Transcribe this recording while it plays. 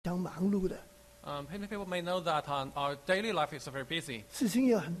忙碌的， Many people may know that our daily life is very busy. 事情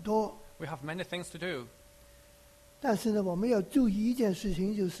有很多。 We have many things to do. 但是呢，我们要注意一件事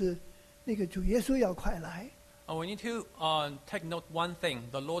情，就是那个主耶稣要快来， We need to take note one thing: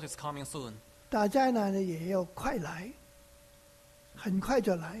 the Lord is coming soon. 大灾难呢也要快来，很快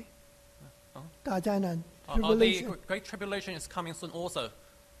就来。大灾难 The tribulation， great tribulation is coming soon also.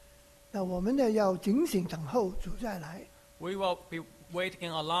 那我们呢要警醒等候主再来。 We will be waiting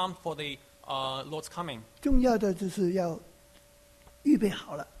in alarm for the Lord's coming. 重要的就是要预备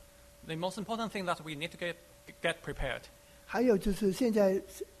好了。 The most important thing that we need to get prepared. 还有就是现在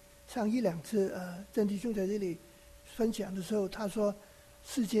上一两次郑弟兄在这里分享的时候，他说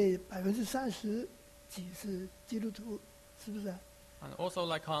世界30%几是基督徒，是不是？ And also,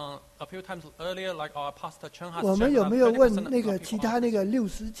 like a few times earlier, like our pastor Chen has 我们 shared 有 that 没有问 30% 那个 of 其 people 他 are- 那个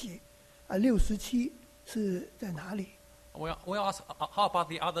60几67是在哪里？ We ask, how about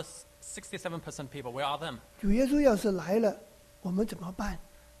the other 67% people? Where are them? 主耶稣要是来了，我们怎么办？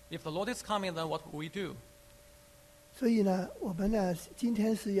 If the Lord is coming, then what will we do? 所以呢，我们呢今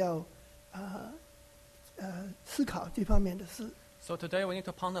天是要思考这方面的事。 So today we need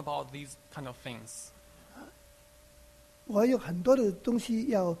to ponder about these kind of things. 我有很多的东西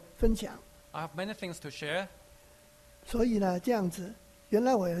要分享， I have many things to share. 所以呢，这样子，原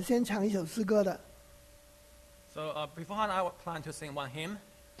来我要先唱一首诗歌的， So beforehand, I would plan to sing one hymn.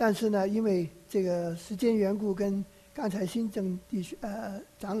 但是呢，因为这个时间缘故，跟刚才新正弟兄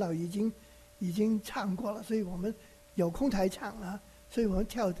长老已经唱过了，所以我们有空台唱了，所以我们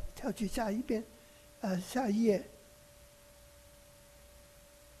跳去下一页。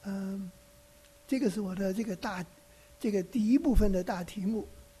这个是我的这个第一部分的大题目，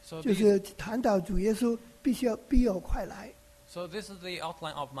 So 就是谈到主耶稣必要快来。 So this is the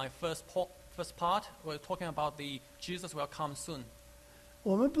outline of my first part. We're talking about the Jesus will come soon.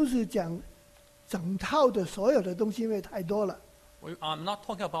 我们不是讲整套的所有的东西，因为太多了。I'm not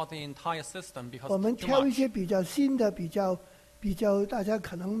talking about the entire system because 我们 too 挑一 much. 些比较新的、比较大家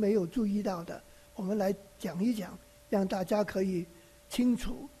可能没有注意到的，我们来讲一讲，让大家可以清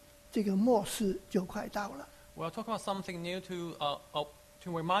楚这个末世就快到了。 We'll talk about something new to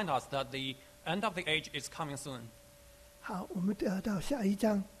remind us that the end of the age is coming soon. 好，我们到下一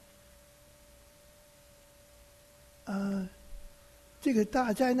章。这个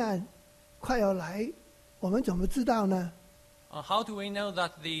大灾难快要来，我们怎么知道呢？ How do we know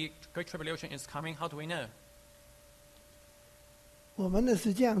that the Great Tribulation is coming? How do we know? 我们呢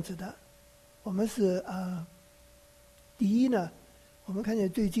是这样子的，我们是第一呢，我们看见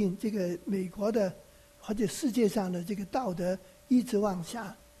最近这个美国的或者世界上的这个道德一直往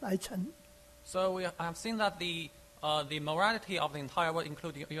下来沉。 So we have seen that the morality of the entire world,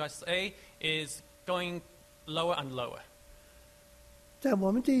 including USA, is going lower and lower. 在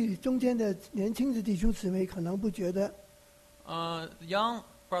我们这中间的年轻的弟兄姊妹可能不觉得， Young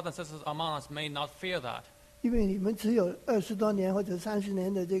brothers and sisters among us may not fear that. 因为你们只有20多年或者30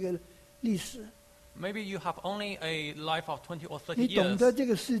年的这个历史， Maybe you have only a life of 20 or 30你懂得 years. 这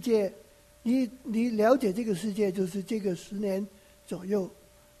个世界，你了解这个世界就是这个10年左右。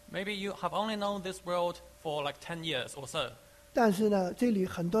 Maybe you have only known this world for like 10 years or so. 但是呢，这里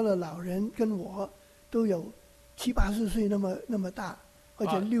很多的老人跟我都有70、80岁那么大，或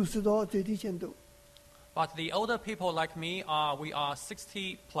者60多最低限度。 But the older people like me we are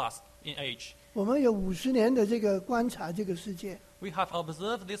 60 plus in age. 我们有50年的这个观察这个世界， We have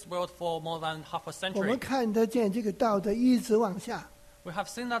observed this world for more than half a 我们 century. 看得见这个道德一直往下。 We have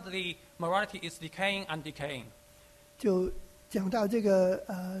seen that the morality is decaying and decaying. 就讲到这个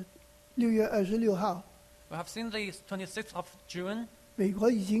6月26号， We have seen the 26th of June. 美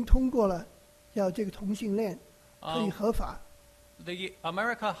国已经通过了要这个同性恋可以合法。 The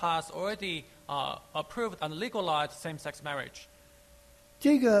America has already approved and legalized same-sex marriage.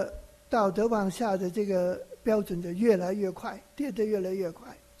 这个道德往下的这个标准就越来越快，跌得越来越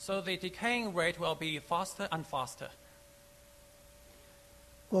快。 So the decaying rate will be faster and faster.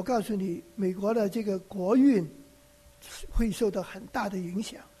 我告诉你，美国的这个国运会受到很大的影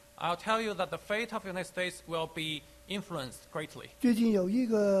响。 I'll tell you that the fate of the United States will be influenced greatly. 最近有一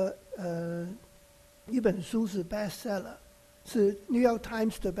本书是 bestseller， 是 New York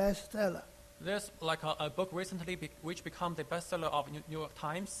Times 的 bestseller。 There's like a book recently which became the bestseller of New York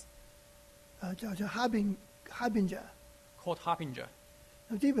Times 叫 Harbinger。 called Harbinger.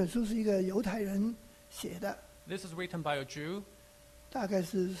 这本书是一个犹太人写的， This is written by a Jew 大概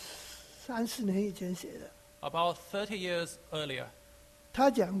是3-4年以前写的。 about 30 years earlier. 他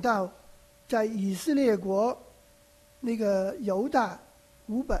讲到，在以色列国那个犹大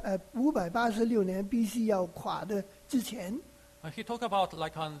586年 BC 要垮的之前， He talked about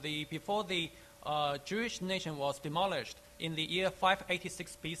like before the Jewish nation was demolished in the year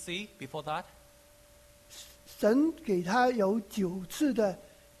 586 BC. Before that, 神给他有9次的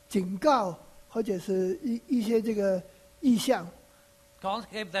警告，或者是一些这个意象， God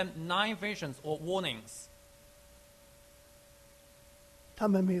gave them 9 visions or warnings. 他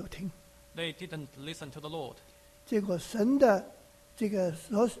们没有听， They didn't listen to the Lord. 结果神的这个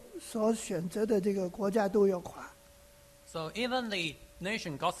所选择的这个国家都要垮。 So even the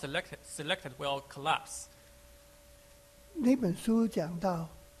nation God selected will collapse. 那本书讲到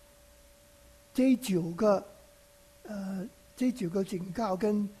这9个警告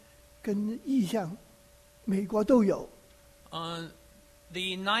跟意象，美国都有。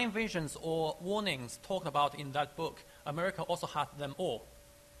 The 9 visions or warnings talked about in that book, America also had them all.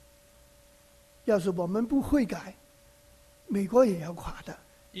 要是我们不悔改，美国也要垮的。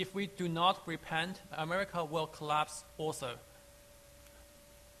 If we do not repent, America will collapse also.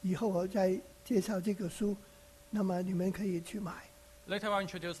 以后我再介绍这个书，那么你们可以去买。 Later I'll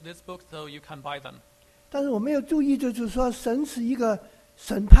introduce this book so you can buy them. 但是我没有注意，就是说神是一个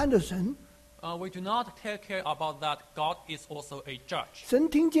审判的神， We do not take care about that. God is also a judge. 神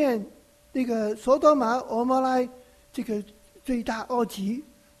听见那个所多玛、俄摩拉这个罪大恶极，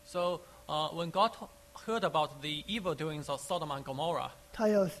 So when God heard about the evil doings of Sodom and Gomorrah, 他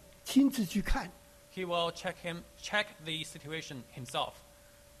要亲自去看。 he will check the situation himself.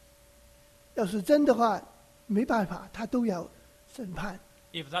 要是真的话，没办法，他都要审判。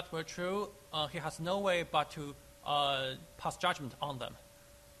 If that were true, he has no way but to pass judgment on them.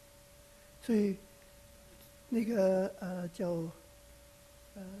 所以，那个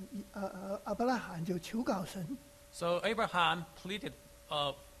亚伯拉罕就求告神， So Abraham pleaded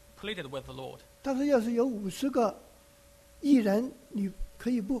with the Lord. 他说：“要是有50个义人，你可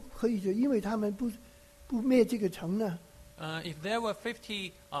以不可以就因为他们不灭这个城呢？ If there were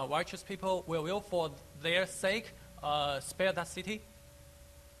 50 righteous people, will you for their sake spare that city?”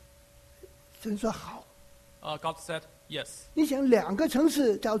 神说好。 God said, yes. 你想2个城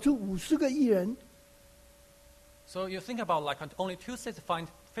市找出50个义人， So you think about like only 2 cities find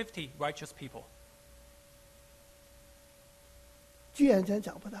 50 righteous people, 居然真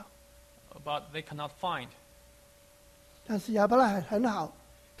找不到。 but they cannot find. 但是亚伯拉罕很好，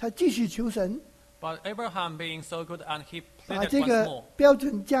他继续求神， But Abraham being so good and he 把 pleaded 这 once 个 more. 标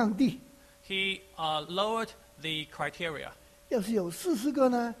准降低。 He lowered the criteria. 要是有40个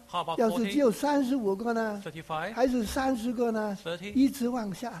呢？ How about 要是只 40, 有35个呢？ 35, 还是30个呢？ 30? 一直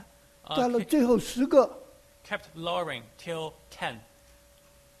往下， Uh, 到了最后10个， Kept lowering till 10.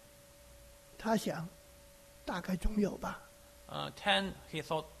 他想，大概总有吧。 10, he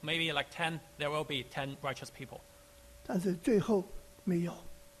thought maybe like 10, there will be 10 righteous people. 但是最后没有，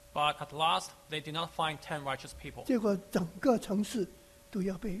 But at last, they did not find 10 righteous people. 结果整个城市都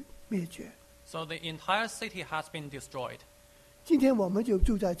要被灭绝。 So the entire city has been destroyed. 今天我们就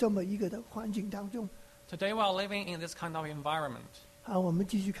住在这么一个的环境当中。 Today we are living in this kind of environment. 好，我们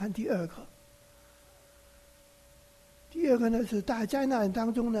继续看第2个。第2个呢是大灾难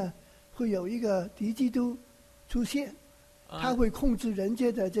当中呢，会有一个敌基督出现，他会控制人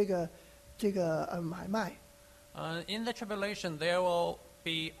间的这个买卖。 In the tribulation, there will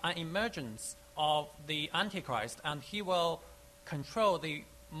be an emergence of the Antichrist, and he will control the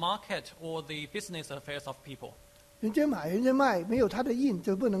market or the business affairs of people. 人家买人家卖，没有他的印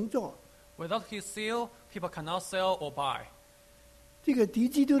就不能做。 Without his seal, people cannot sell or buy. 这个敌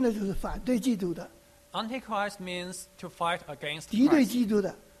基督呢，就是反对基督的， Antichrist means to fight against 敌对 Christ, 基督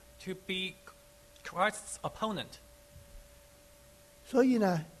的。 to be Christ's opponent. 所以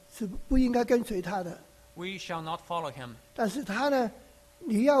呢，是不应该跟随他的。 We shall not follow him. 但是他呢，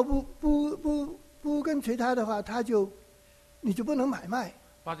你要不跟随他的话，你就不能买卖。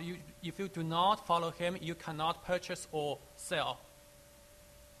 But if you do not follow him, you cannot purchase or sell.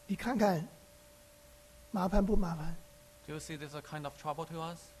 你看看，麻烦不麻烦？ Do you see this a kind of trouble to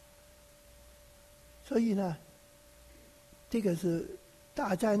us? 所以呢，这个是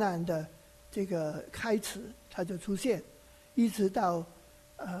大灾难的这个开始，它就出现，一直到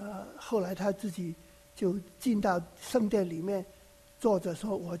后来他自己就进到圣殿里面，坐着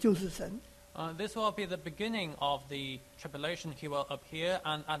说：“我就是神。” This will be the beginning of the tribulation. He will appear,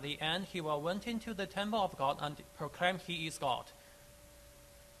 and at the end, he will went into the temple of God and proclaim he is God.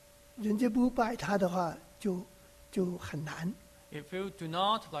 人家不拜他的话，就很难。 If you do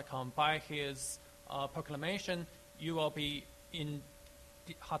not by his proclamation, you will be in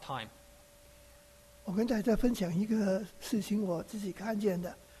hard time. 我跟大家分享一个事情，我自己看见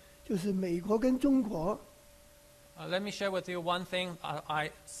的，就是美国跟中国 Let me share with you one thing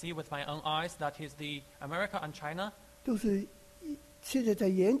I see with my own eyes. That is the America and China. 都是现在在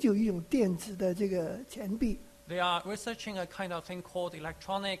研究一种电子的这个钱币。 They are researching a kind of thing called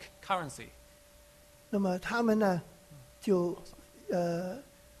electronic currency. 那么他们呢，就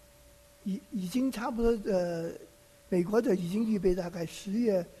已经差不多美国的已经预备大概10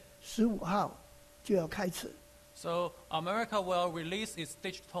月15号就要开始。 So America will release its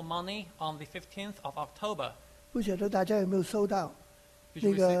digital money on the 15th of October. 不晓得大家有没有收到 Did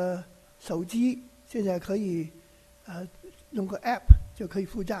you 那个手机现在可以弄个 app 就可以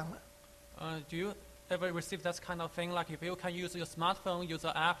付账了。 Do you ever receive that kind of thing? Like if you can use your smartphone, use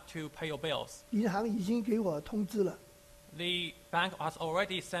an app to pay your bills. 银行已经给我通知了， The bank has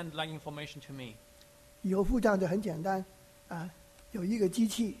already sent that information to me. 以后付账就很简单，有一个机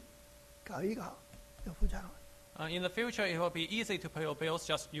器搞一搞就付账了。 In the future, it will be easy to pay your bills.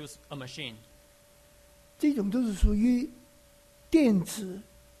 Just use a machine. 这种都是属于电子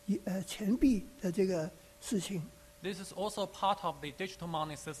钱币的这个事情， This is also part of the digital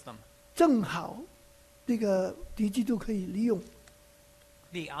money system. 正好这个敌基督可以利用。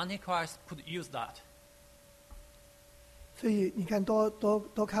 The Antichrist could use that. 所以你看多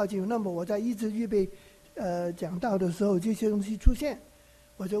靠近。那么我在一直预备讲道的时候，这些东西出现，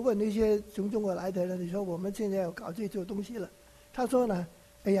我就问那些从中国来的人，你说我们现在要搞这种东西了，他说呢，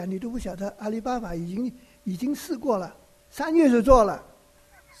哎呀，你都不晓得，阿里巴巴已经试过了，3月就做了。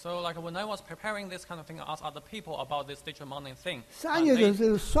 So, like when I was preparing this kind of thing, I asked other people about this digital money thing. 3月就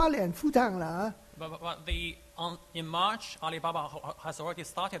是刷脸付账了啊。But in March, Alibaba has already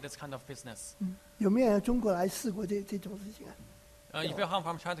started this kind of business. 有没有人中国来试过这种事情啊？ If you come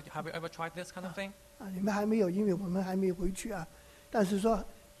from China, have you ever tried this kind of thing? 你们还没有，因为我们还没回去啊。但是说，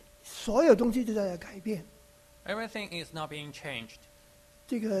所有东西都在改变。 Everything is now being changed.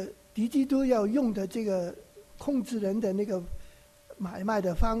 这个敌基督要用的这个控制人的那个买卖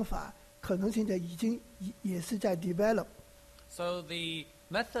的方法，可能现在也是在 develop。 So the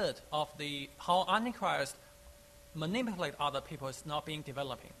method of how Antichrist manipulate other people is now being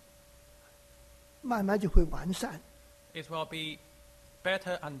developing. 慢慢就会完善。 It will be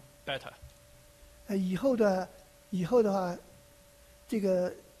better and better. 以后的话，这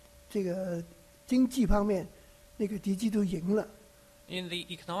个经济方面，那个敌基督赢了， In the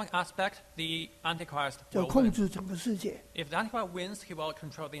economic aspect, the Antichrist 就 will 控 win. 制整个世界。 If the Antichrist wins, he will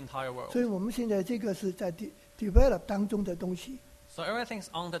control the entire world. 所以我们现在这个是在 develop 当中的东西。 So everything's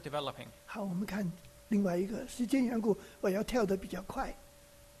under developing. 好，我们看另外一个，时间缘故，我要跳得比较快。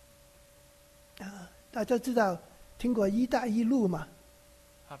大家知道听过“一带一路”吗？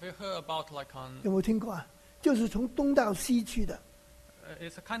 Have you heard about like on? 有没有听过啊？就是从东到西去的。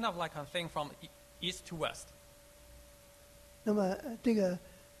 It's a kind of like a thing from east to west. 那么这个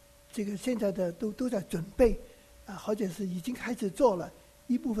现在的都在准备或者是已经开始做了，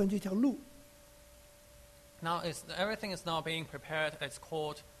一部分就叫路。 Now everything is now being prepared. It's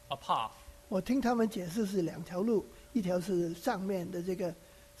called a path. 我听他们解释是2条路，一条是上面的这个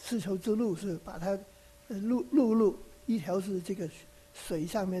丝绸之路，是把它陆一条是这个水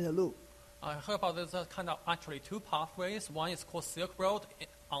上面的路。 I heard about this kind of actually two pathways. One is called Silk Road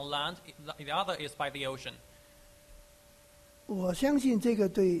on land. The other is by the ocean. 我相信这个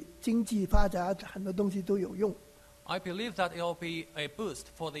对经济发展很多东西都有用。 I believe that it will be a boost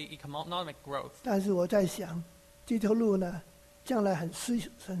for the economic growth. 但是我在想，这条路呢，将来很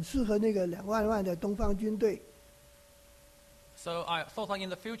适合那个2万万的东方军队。 So I thought like in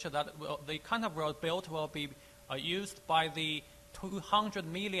the future that the kind of road built will be used by the 200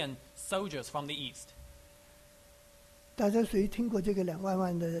 million soldiers from the east. 大家谁听过这个2万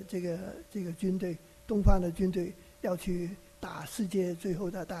万的这个军队，东方的军队要去打世界最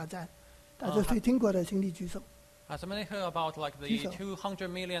后的大战？大家谁听过的，请你举手。 Has somebody heard about like the 200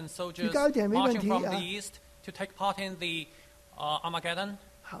 million soldiers 举高一点，没问题 marching from 啊。 the east to take part in the Armageddon?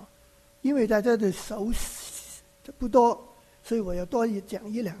 好，因为大家的熟悉不多，所以我要多讲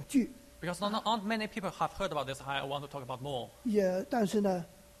1、2句。 Because not many people have heard about this. I want to talk about more. 但是呢，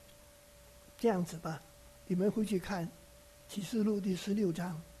这样子吧，你们回去看启示录第16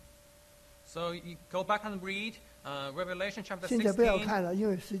章。 So you go back and read Revelation chapter 现在不要 16. 看了，因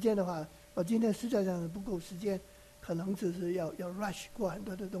为时间的话，我今天实在上不够时间，可能只是要 rush 过很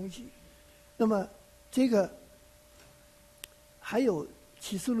多的东西。那么这个还有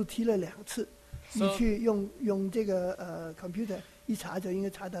启示录提了2次， So- 你去用这个computer 一查就应该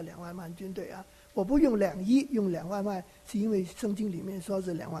查到2万万军队啊。我不用2亿，用2万万，是因为圣经里面说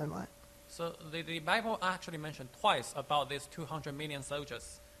是2万万。 So the Bible actually mentioned twice about these 200 million soldiers.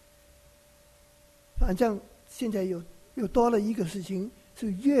 反正现在又多了一个事情，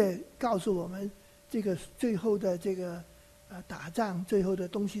是越告诉我们这个最后的这个打仗，最后的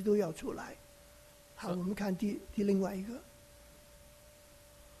东西都要出来。好，我们看第另外一个。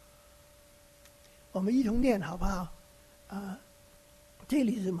我们一同念好不好？这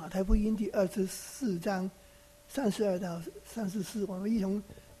里是马太福音第24章32到34，我们一同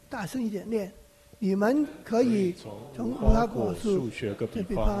大声一点念。你们可以从无花果树学个比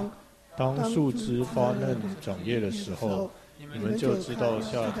比方，当树枝发嫩长叶的时候，你们就知道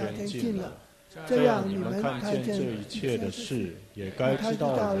夏天近了。这样你们看见这一切的事，也该知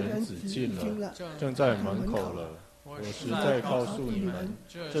道人子近了，正在门口了。我实在告诉你们，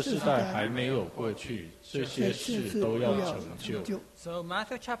这世代还没有过去，这些事都要成就。 So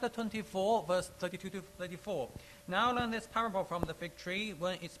Matthew chapter 24, verse 32 to 34. Now learn this parable from the fig tree.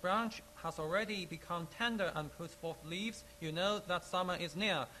 When its branch has already become tender and puts forth leaves, you know that summer is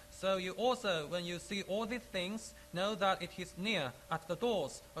near. So you also, when you see all these things, know that it is near at the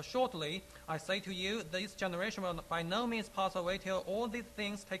doors. Assuredly, I say to you, this generation will by no means pass away till all these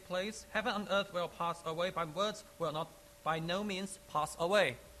things take place. Heaven and earth will pass away, but words will not by no means pass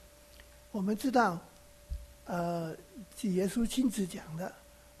away. 我们知道，是耶稣亲自讲的。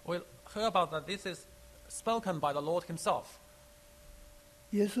 We heard about that this is spoken by the Lord himself.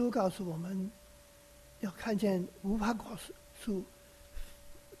 耶稣告诉我们，要看见无花果树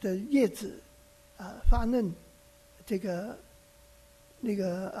的叶子发嫩，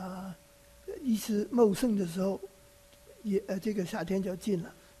意思茂盛的时候，这个夏天就近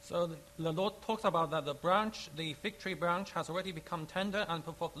了。 So the Lord talks about that the branch, the fig tree branch, has already become tender and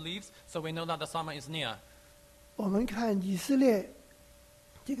put forth leaves. So we know that the summer is near. 我们看以色列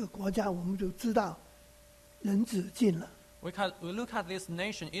这个国家，我们就知道人子近了。 We look at this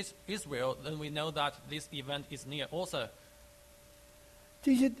nation, Israel, then we know that this event is near also.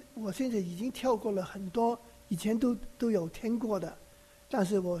 这些我现在已经跳过了很多，以前都有听过的，但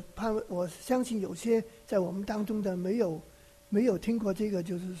是我相信有些在我们当中的没有听过这个，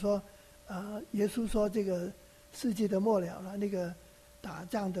就是说，耶稣说这个世界的末了了，那个打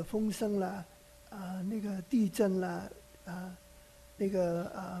仗的风声啦，那个地震啦，那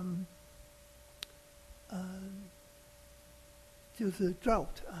个就是 drought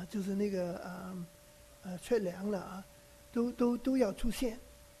就是那个缺粮了都要出现。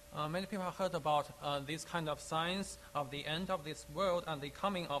 Many people have heard about these kind of signs of the end of this world and the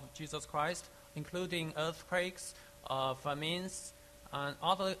coming of Jesus Christ, including earthquakes, famines, and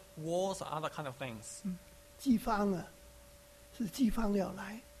other wars, other kind of things. 饥荒是饥荒要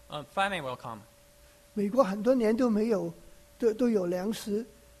来。 Famine will come. 美国很多年都没有，都有粮食，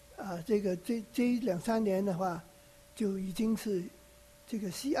这2-3年的话，就已经是这个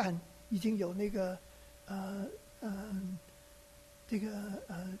西岸已经有那个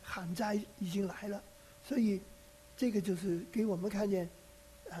旱灾已经来了，所以这个就是给我们看见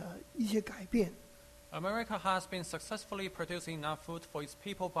一些改变。 America has been successfully producing enough food for its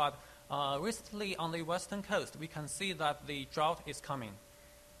people, but recently on the western coast, we can see that the drought is coming.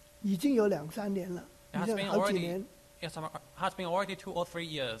 已经有2-3年了，已 It has 经 been 好几 already, 年。 yes, has been already 2 or 3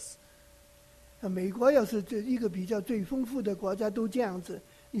 years. 美国要是一个比较最丰富的国家都这样子，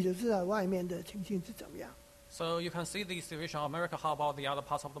你就知道外面的情形是怎么样。 So you can see the situation of America. How about the other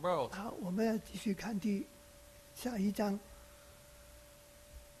parts of the world? 好，我们要继续看下一章。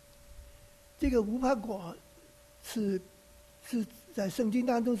这个无花果是在圣经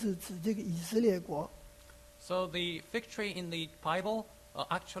当中是指这个以色列国。 So the fig tree in the Bible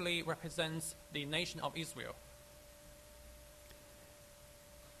actually represents the nation of Israel.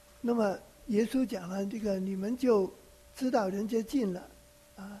 那么耶稣讲了这个，你们就知道人家近了，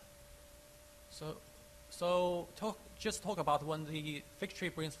 So just talk about when the fig tree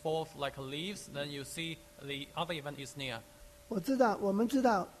brings forth like leaves, then you see the other event is near. 我们知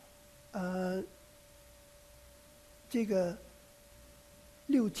道，这个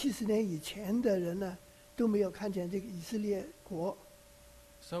60-70年以前的人呢，都没有看见这个以色列国。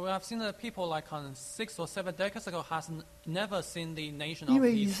 So we have seen that people like 6 or 7 decades ago has never seen the nation 因 of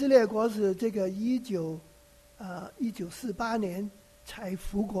为以 Israel. 色列国是这个1948年才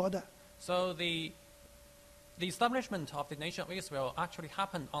复国的。 So the establishment of the nation of Israel actually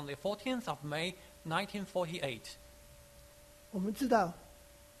happened on the 14th of May, 1948. 我们知道，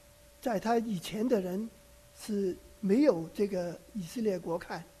在他以前的人是没有这个以色列国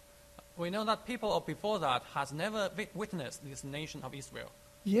看。 We know that people before that has never witnessed this nation of Israel.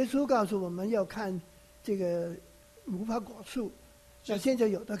 耶稣告诉我们要看这个无花果树，那现在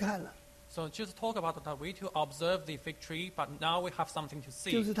有的看了， So just talk about that we to observe the fig tree, but now we have something to 就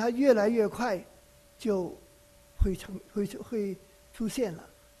see. 是它越来越快就会出现了。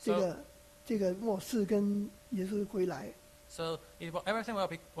这个末世跟耶稣回来。 So everything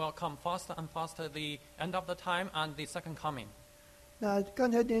will come faster and faster, the end of the time and the second coming. 那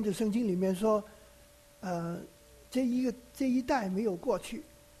刚才念的圣经里面说，这一代没有过去。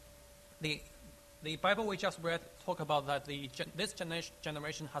the Bible we just read talk about that this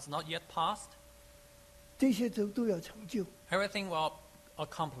generation has not yet passed. 这些都要成就。Everything will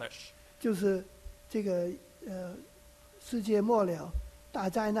accomplish. 就是这个世界末了，大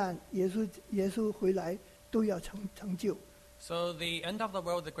灾难，耶稣回来都要成就。So the end of the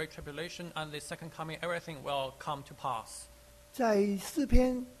world, the great tribulation, and the second coming, everything will come to pass. 在诗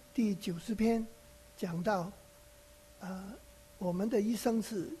篇第90篇讲到，我们的一生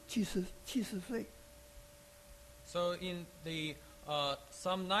是70岁。So in the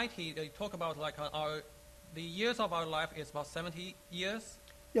Psalm 90, they talk about like the years of our life is about 70 years.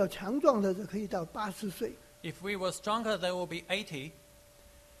 要强壮的可以到80岁。If we were stronger, they will be 80.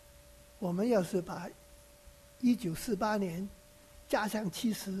 我们要是把1948年加上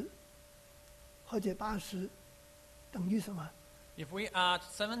70或者80，等于什么？ If we add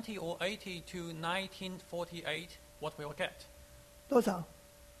 70 or 80 to 1948, what we'll get? 多少？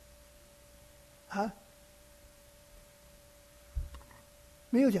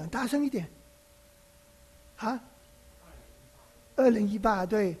没有讲，大声一点。2018，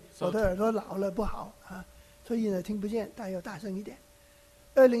对，我的耳朵老了不好所以呢听不见，大家要大声一点。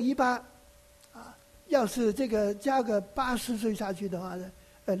2018要是这个加个80岁下去的话呢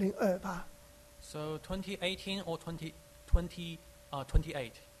，2028。So 2018 or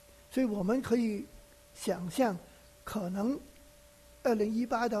 2028. 所以我们可以想象，可能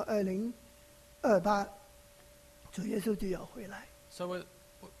2018到2028，主耶稣就要回来。So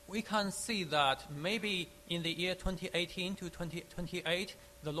we can see that maybe in the year 2018 to 2028,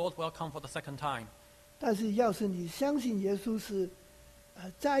 the Lord will come for the second time. 但是要是你相信耶稣是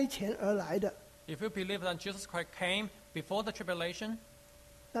灾前而来的， If you believe that Jesus Christ came before the tribulation,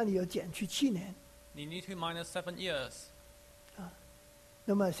 那你要减去7年。you need to minus 7 years.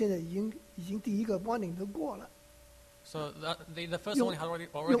 那么现在已经第一个 warning 都过了。So the first one has already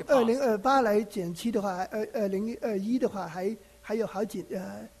用 passed. 2028来减期的话，2021的话还有好几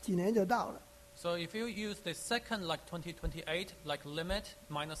年就到了。So if you use the second, like 2028, like limit,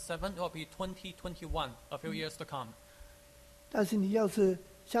 minus 7, it will be 2021, a few years to come. 但是你要是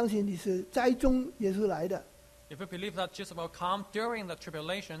相信你是灾中耶稣来的， If you believe that Jesus will come during the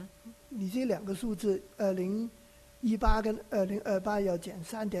tribulation, 你这两个数字2018跟2028要减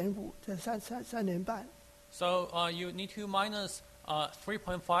3.5，这3年半。so you need to minus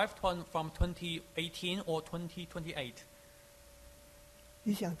 3.5 from 2018 or 2028.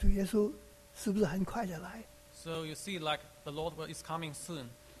 你想主耶稣是不是很快就来？ So you see, like the Lord is coming soon.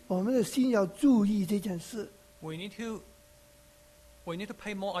 我们的心要注意这件事。We need to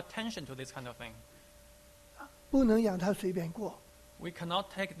pay more attention to this kind of thing. 不能让他随便过。 We cannot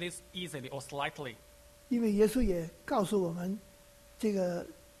take this easily or slightly. 因为耶稣也告诉我们，这个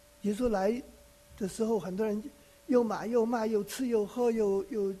耶稣来的时候，很多人又买又卖又吃又喝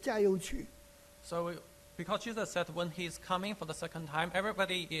又嫁又娶。So because Jesus said when He's coming for the second time,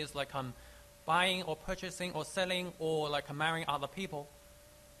 everybody is like buying or purchasing or selling or like marrying other people.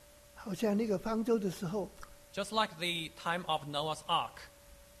 好像那个方舟的时候， Just like the time of Noah's Ark.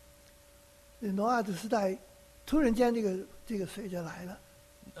 挪亚的时代，突然间这个水就来了。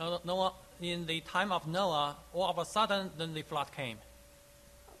Noah, in the time of Noah, all of a sudden, then the flood came.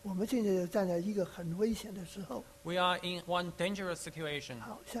 我们现在就站在一个很危险的时候。 We are in one dangerous situation.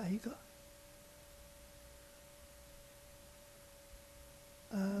 好，下一个。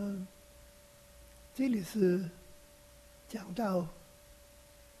这里是讲到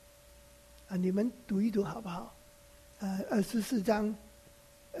你们读一读好不好？24章，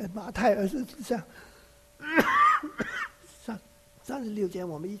马太24章36节，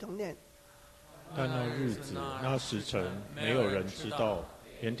我们一同念。但那日子、那时辰，没有人知道，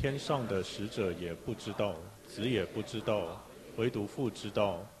连天上的使者也不知道，子也不知道，唯独父知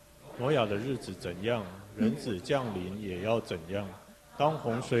道。挪亚的日子怎样，人子降临也要怎样。当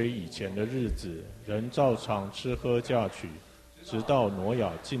洪水以前的日子，人照常吃喝嫁娶，直到挪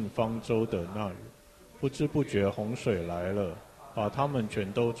亚进方舟的那日。不知不觉洪水来了，把他们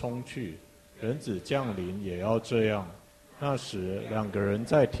全都冲去。人子降临也要这样。那时2个人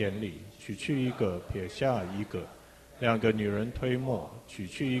在田里，取去一个，撇下一个；2个女人推磨，取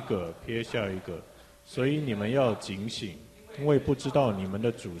去一个，撇下一个。所以你们要警醒，因为不知道你们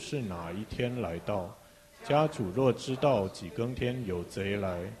的主是哪一天来到。家主若知道几更天有贼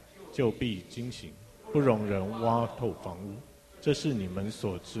来，就必惊醒，不容人挖透房屋。这是你们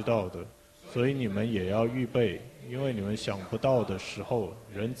所知道的，所以你们也要预备，因为你们想不到的时候，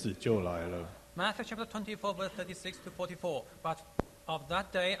人子就来了。Matthew chapter 24, verse 36 to 44. But of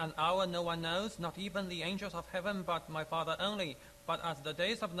that day and hour no one knows, not even the angels of heaven, but my Father only. But as the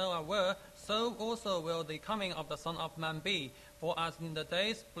days of Noah were, so also will the coming of the Son of Man be. For as in the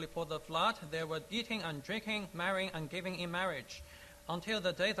days before the flood, they were eating and drinking, marrying and giving in marriage, until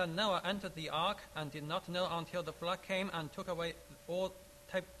the day that Noah entered the ark, and did not know until the flood came and took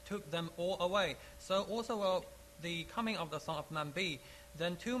them all away. So also will the coming of the Son of Man be.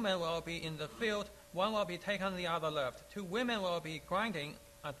 Then 2 men will be in the field, one will be taken, the other left. 2 women will be grinding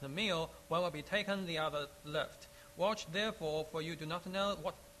at the mill, one will be taken, the other left. Watch therefore, for you do not know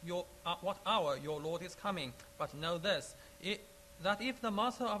what hour your Lord is coming. But know this, that if the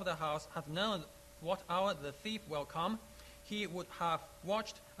master of the house had known what hour the thief will come, he would have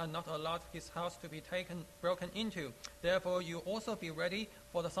watched and not allowed his house to be broken into. Therefore you also be ready,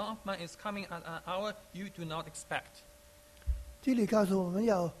 for the Son of Man is coming at an hour you do not expect. 这里告诉我们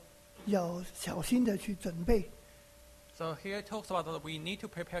要小心的去准备。 So here it talks about that we need to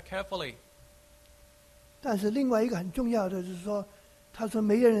prepare carefully. 但是另外一个很重要的就是说，他说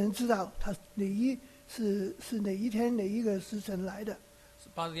没有人知道他是哪一天哪一个时辰来的。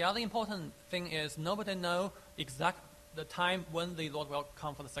 But the other important thing is nobody know the time when the Lord will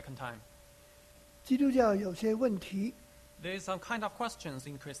come for the second time. 基督教有些问题， There is some kind of questions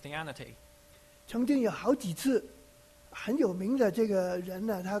in Christianity. 曾经有好几次很有名的这个人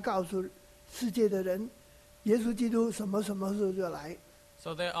呢，他告诉世界的人，耶稣基督什么什么时候就来。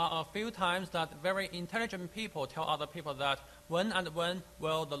 So there are a few times that very intelligent people tell other people that when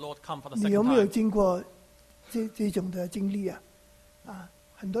will the Lord come for the 你 second 有没有 time? 经过这种的经历啊？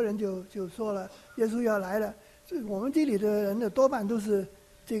很多人就说了，耶稣要来了。我们这里的人呢，多半都是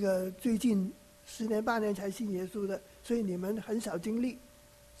这个最近10年8年才信耶稣的，所以你们很少经历。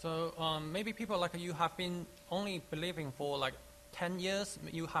 So maybe people like you have been only believing for like 10 years.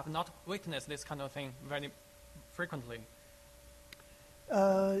 You have not witnessed this kind of thing very frequently.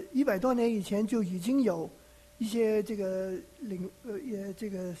 100多年以前就已经有一些这个这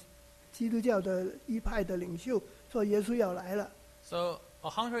个基督教的一派的领袖说耶稣要来了。 So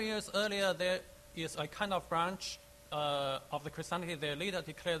 100 years earlier, there is a kind of branch of the Christianity. Their leader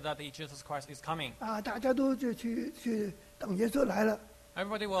declared that Jesus Christ is coming. 大家都就去等耶稣来了，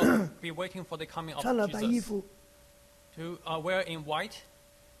 Everybody will be waiting for the coming of 穿了白衣 Jesus 服， to wear in white.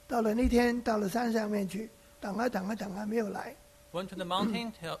 到了那天到了山上面去，等啊没有来。 Went to the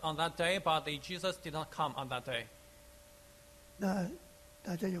mountain on that day, but Jesus did not come on that day. 那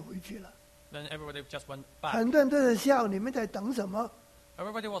大家就回去了。 Then everybody just went back. 很多人都在笑，你们在等什么？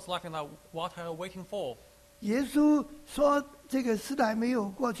 Everybody was laughing like, what are you waiting for? 耶稣说这个时代没有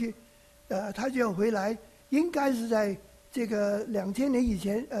过去，他就要回来，应该是在这个2000年以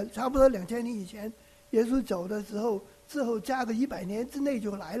前，差不多2000年以前，耶稣走的时候，之后加个100年之内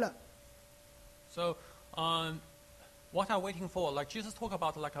就来了。 So, what are you waiting for? Like Jesus talked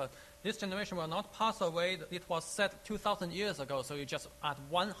about, like this generation will not pass away. It was said 2,000 years ago. So you just add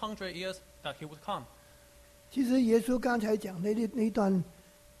 100 years that he would come. 其实耶稣刚才讲的那段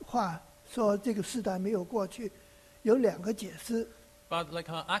话，说这个时代没有过去，有2个解释。 But like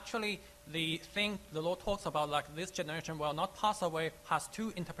actually, the thing the Lord talks about, like this generation will not pass away, has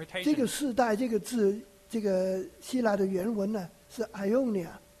 2 interpretations. 这个世代这个字，这个希腊的原文呢是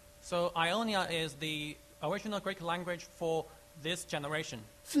Ionia。 So Ionia is the original Greek language for this generation.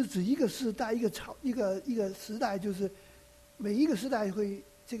 是指一个时代，一个时代，就是每一个时代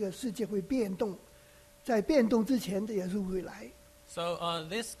这个世界会变动，在变动之前的耶稣会来。 So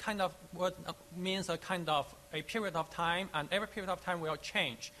this kind of word means a kind of a period of time, and every period of time will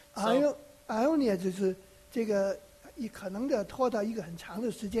change. So Ionia 就是这个可能的拖到一个很长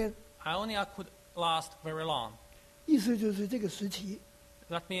的时间， Ionia could last very long. 意思就是这个时期。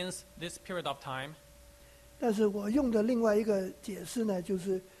 That means this period of time. 但是我用的另外一个解释呢，就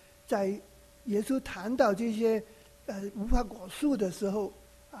是在耶稣谈到这些无花果树的时候，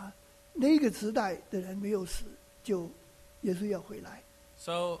那个时代的人没有死，就耶稣要回来。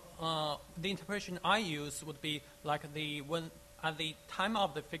 So the interpretation I use would be like when at the time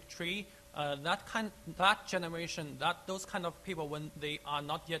of the fig tree, that generation, those kind of people, when they are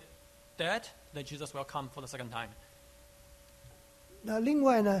not yet dead, then Jesus will come for the second time. 那另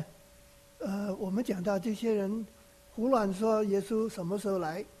外呢，我们讲到这些人胡乱说耶稣什么时候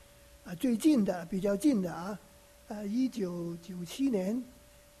来，最近的比较近的1997年、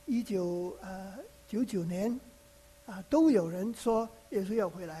1999年，都有人说耶稣要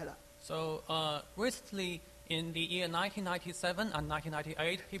回来了。 So recently, in the year 1997 and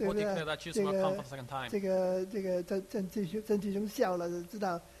 1998, people declared that Jesus will come for the second time. 这个郑弟兄笑了，知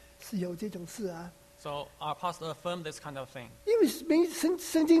道是有这种事啊。 So our pastor affirmed this kind of thing. 因为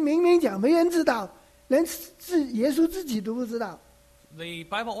圣经明明讲，没人知道，连耶稣自己都不知道。 The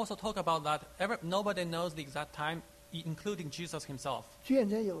Bible also talk about that nobody knows the exact time, including Jesus himself. 居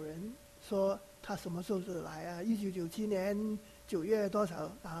然有人说他什么时候来啊？1997年9月多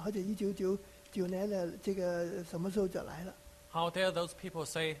少啊？或者1999年的这个什么时候就来了？ How dare those people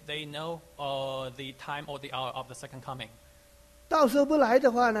say they know the time or the hour of the second coming? 到时候不来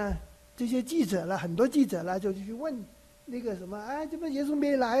的话呢，这些记者了，很多记者了，就去问那个什么，哎，怎么耶稣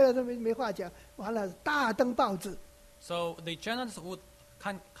没来了？他没话讲，完了大登报纸。 So the journalists would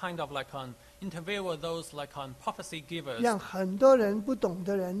kind of like interview those like prophecy givers. 让很多人不懂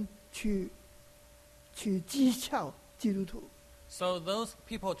的人去讥笑基督徒。 So those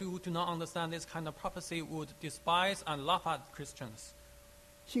people who do not understand this kind of prophecy would despise and laugh at Christians.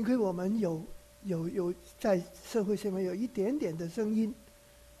 幸亏我们有在社会上面有一点点的声音。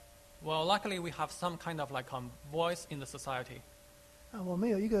 Well, luckily we have some kind of like voice in the society. 啊，我们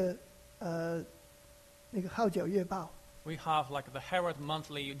有一个那个号角月报， We have like the Herald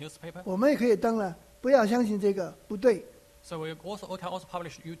Monthly newspaper. 我们也可以登了。不要相信这个，不对。 So we can also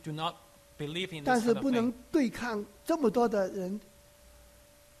publish. You do not believe in 但 this 是 kind of 不能 thing. 对抗这么多的人，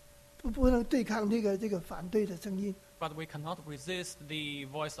不能对抗这个反对的声音。 But we cannot resist the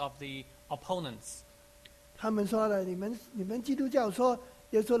voice of the opponents. 他们说了，你们基督教说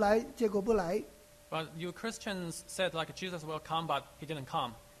耶稣来，结果不来， But you Christians said like Jesus will come, but he didn't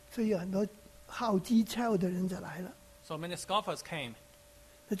come. 所以有很多好讥诮的人就来了。 So many scoffers came.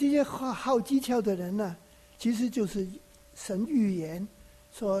 那这些好讥诮的人呢，其实就是神预言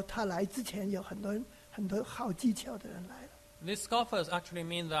说他来之前有很多好讥诮的人来了。 These scoffers actually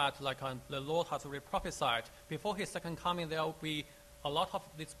mean that like the Lord has already prophesied before his second coming there will be a lot of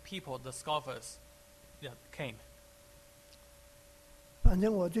these people, the scoffers, that came. 反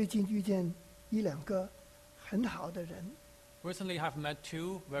正我最近遇见一两个很好的人， Recently I've met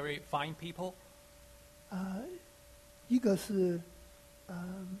two very fine people. 一个是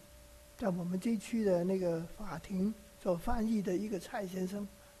在我们这区的那个法庭做翻译的一个蔡先生，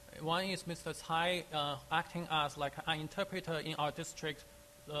 One is Mr. Tsai acting as like an interpreter in our district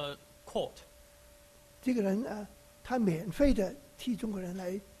court. 这个人他免费的替中国人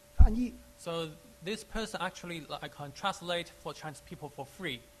来翻译。 So this person actually like can translate for Chinese people for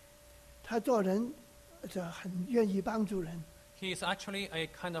free. 他做人就很愿意帮助人， He is actually a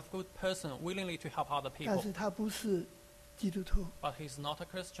kind of good person, willingly to help other 但 people. 是他不是基督徒。 But he's not a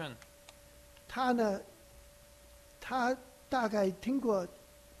Christian. 他呢，他大概听过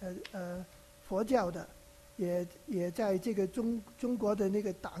佛教的，也在这个中国的那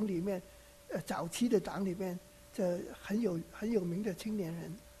个党里面，早期的党里面，这很有名的青年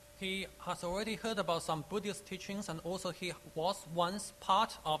人。 He has already heard about some Buddhist teachings, and also he was once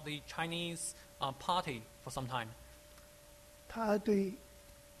part of the Chinese party for some time. 他对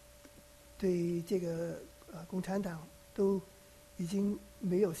这个共产党都已经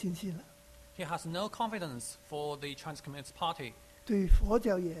没有信心了， He has no confidence for the Chinese Communist Party. 对佛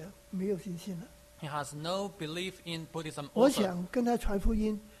教也没有信心了。 He has no belief in Buddhism 我 also. 想跟他传福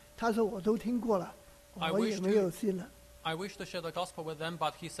音，他说我都听过了， I 我也 wish 没有信了。 I wish to share the gospel with them,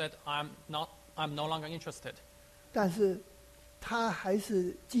 but he said, I'm no longer interested. 但是他还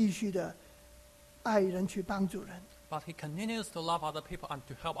是继续的爱人去帮助人。 But he continues to love other people and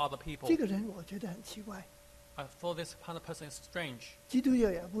to help other people. 这个人我觉得很奇怪， I thought this kind of person is strange. 基督教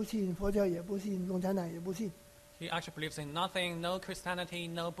也不信，佛教也不信，共产党也不信， He actually believes in nothing, no Christianity,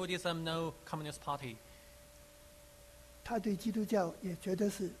 no Buddhism, no Communist Party. 他对基督教也觉得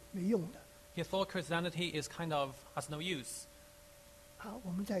是没用的。 He thought Christianity is kind of has no use. 好，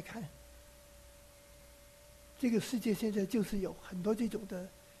我们再看，这个世界现在就是有很多这种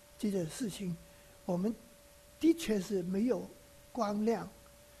事情，我们的确是没有光亮。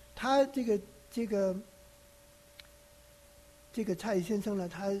他这个蔡先生呢，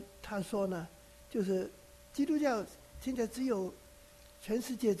他说呢，就是基督教现在全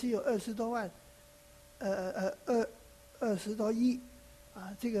世界只有20多万，20多亿，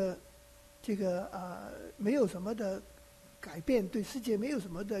没有什么的改变，对世界没有什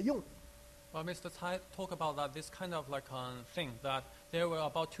么的用。 Well, Mr. Tsai talked about that this kind of like thing that there were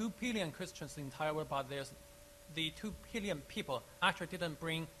about 2 billion Christians in the entire world, but the 2 billion people actually didn't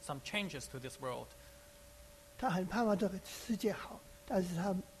bring some changes to this world. 他很盼望这个世界好，但是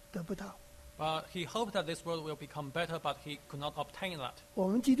他得不到。 But he hoped that this world will become better, but he could not obtain that. 我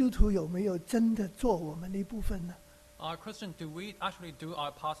们基督徒有没有真的做我们的一部分呢？ Christian, do we actually do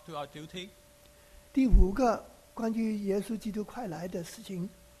our part, do our duty? 第5个关于耶稣基督快来的事情，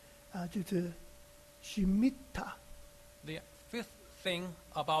就是 Shemitah。 The 5th thing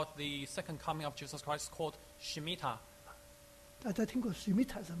about the second coming of Jesus Christ is called Shemitah. 大家听过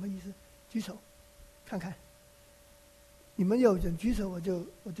Shemitah 什么意思？举手，看看。你们有人举手，我就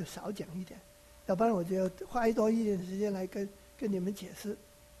少讲一点，要不然我就要花多一点时间来跟你们解释。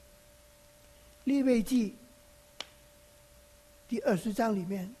利未记第20章里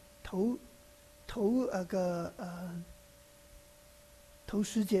面头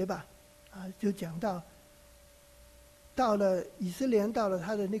10节吧，就讲到了以色列人到了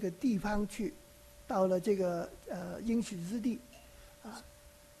他的那个地方去，到了这个应许之地，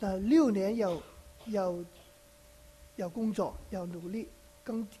那6年要工作，要努力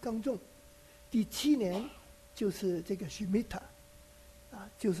耕种，第7年就是这个 Shemitah，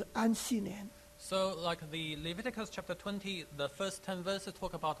 就是安息年。So, like the Leviticus chapter 20, the first 10 verses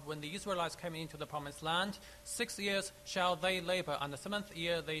talk about when the Israelites came into the promised land, 6 years shall they labor, and the 7th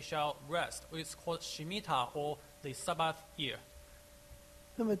year they shall rest. It's called Shemitah, or the Sabbath year.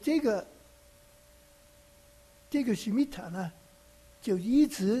 那么这个 Shemitah 呢，就一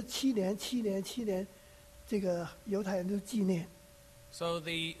直7年，这个犹太人都纪念。So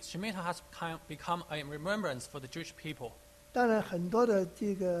the Shemitah has become a remembrance for the Jewish people. 当然，很多的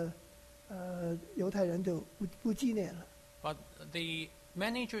这个犹太人都不纪念了。But the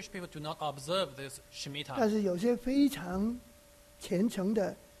many Jewish people do not observe this Shemitah. 但是有些非常虔诚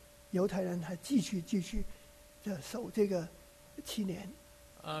的犹太人还继续的守这个7年。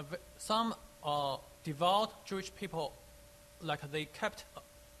Some devout Jewish people, like they kept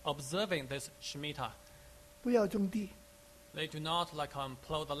observing this Shemitah. 不要种地。They do not like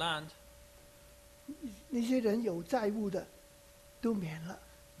plow the land. 那些人有债务的都免了。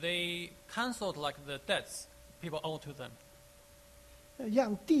They cancelled like the debts people owe to them.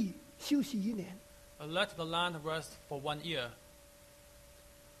 让地休息1年。Let the land rest for 1 year.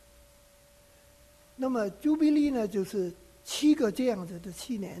 那么 Jubilee 呢，就是7个这样子的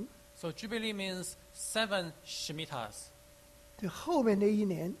7年。So Jubilee means 7 Shemitahs. 就后面那1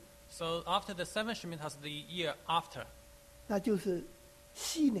年。So after the 7 Shemitahs, the year after. 那就是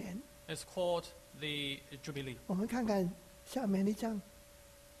7年。It's called the Jubilee. 我们看看下面那章，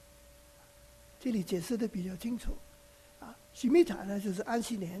这里解释的比较清楚。Shemitah 呢就是安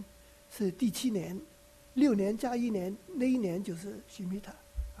息年，是第7年，6年加1年，那1年就是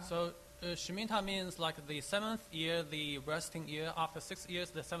Shemitah。So Shemitah means like the 7th year, the resting year. After 6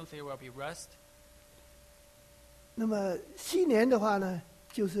 years, the 7th year will be rest. 那么7年的话呢，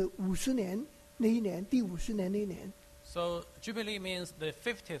就是50年那1年，第50年那1年。So Jubilee means the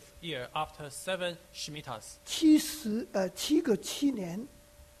 50th year after 7 Shemitahs. 7个7年。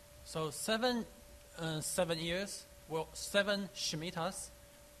So 7 years, well 7 Shemitahs.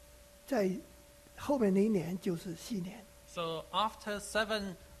 在后面那1年就是7年。So after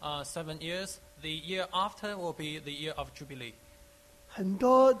 7 years, the year after will be the year of Jubilee. 很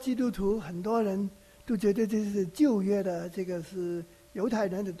多基督徒，很多人都觉得这是旧约的，这个是犹太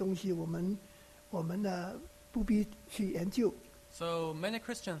人的东西，我们呢不必去研究。So many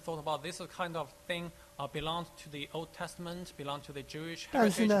Christians thought about this kind of thing belonged to the Old Testament, belonged to the Jewish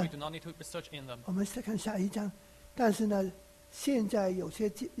heritage. We do not need to research in them. 我们再看下一章。但是呢，现在有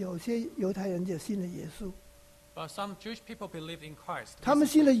些犹太人就信了耶稣。But some Jewish people believe in Christ. 他们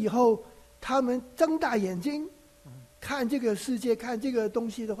信了以后，他们睁大眼睛看这个世界，看这个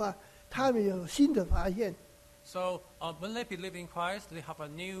东西的话，他们有新的发现。So when they believe in Christ, they have a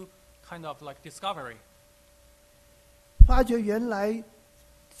new kind of like discovery. 发觉原来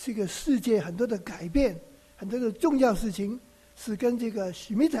这个世界很多的改变，很多的重要事情是跟这个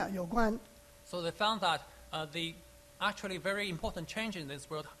Shemitah 有关。So they found that the actually very important change in this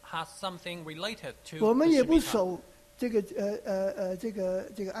world has something related to 我们也 the 不 Shemitah. 守这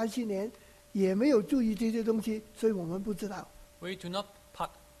个安息年，也没有注意这些东西，所以我们不知道。We do not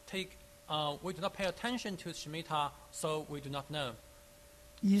we do not pay attention to Shemitah, so we do not know.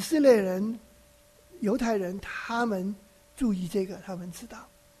 以色列人、犹太人，他们注意这个，他们知道。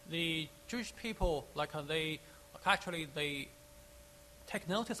The Jewish people, like they take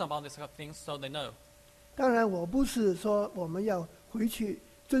notice about these kind of things, so they know. 当然，我不是说我们要回去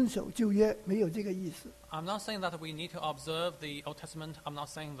遵守旧约，没有这个意思。I'm not saying that we need to observe the Old Testament. I'm not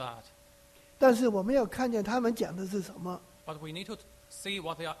saying that. 但是我们要看见他们讲的是什么。But we need to see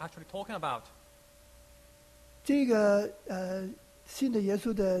what they are actually talking about. 这个信的耶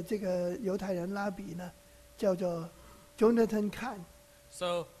稣的这个犹太人拉比呢，叫做 Jonathan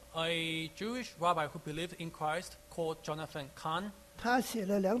Cahn。So a Jewish rabbi who believed in Christ called Jonathan Cahn. 他写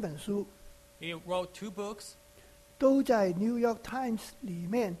了2本书。He wrote 2 books. 都在 New York Times 里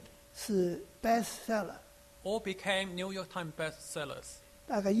面是 bestseller。All became New York Times bestsellers.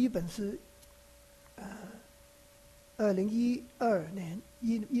 大概一本是2012年，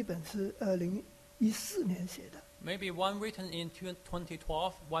一本是2014年写的。Maybe one written in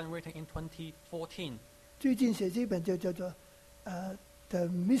 2012, one written in 2014. 最近写这本就叫做The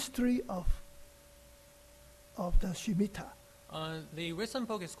Mystery of the Shemitah。The recent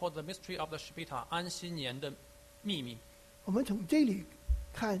book is called The Mystery of the Shemitah, 安息年的秘密。我们从这里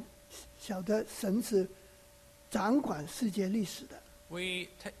看，晓得神是掌管世界历史的。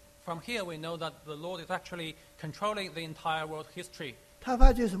From here we know that the Lord is actually controlling the entire world history. 他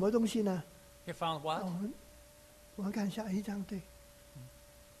发觉什么东西呢？ He found what? 我们看下一章，对。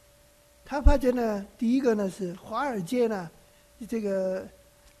他发觉呢，第一个呢是华尔街呢，这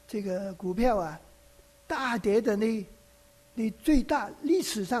个股票啊，大跌的那最大历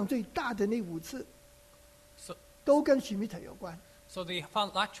史上最大的那5次，都跟许米特有关。So they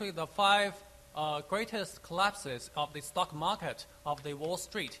found actually the 5 greatest collapses of the stock market of the Wall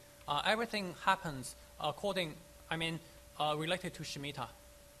Street. Everything happens related to Shemitah.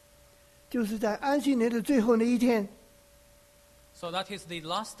 就是在安息年的最后那一天。So that is the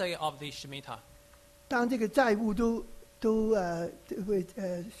last day of the Shemitah. 当这个债务都会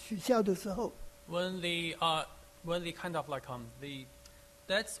取消的时候。When the kind of like the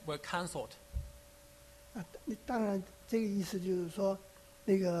debts were cancelled. 当然，这个意思就是说，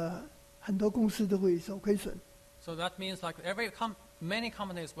那个很多公司都会受亏损。So that means like many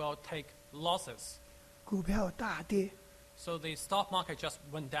companies will take losses. 股票大跌。So the stock market just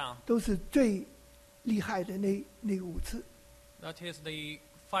went down. 都是最厉害的那5次。That is the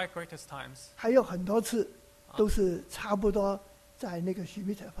 5 greatest times. 还有很多次，都是差不多在那个许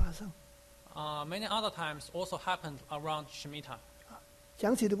米特发生。Many other times also happened around Shemitah.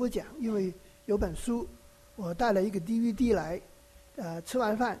 详细的不讲，因为有本书，我带了一个 DVD 来，吃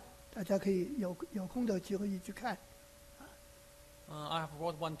完饭大家可以有空的就可以去看。I have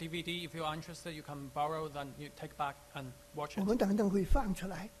brought one DVD. If you are interested, you can borrow. Then you take back and watch it. 我们等等会放出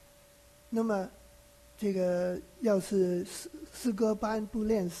来。那么，这个要是诗歌班不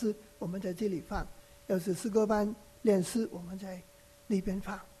练诗，我们在这里放；要是诗歌班练诗，我们在那边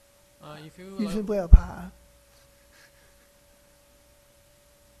放。玉春不要怕啊！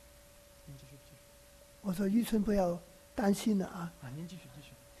我说玉春不要担心了啊！您继续。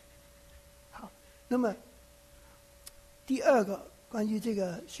好，那么第二个关于这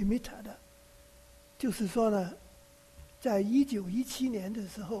个许米特的，就是说呢，在1917年的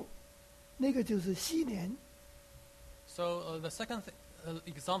时候，那个就是西年。So the second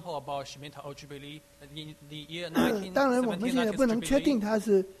example about Shemitah or Jubilee in the year 1917. 当然，我们现在不能确定它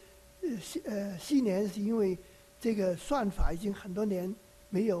是西年，是因为这个算法已经很多年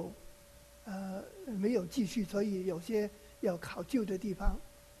没有继续，所以有些要考究的地方。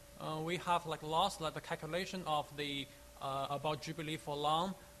We have lost the calculation of the about Jubilee for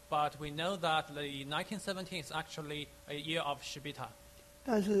long, but we know that the 1917 is actually a year of Shemitah.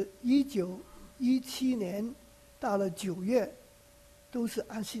 但是1917年到了9月都是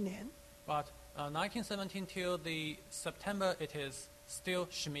安息年。But 1917 till the September it is still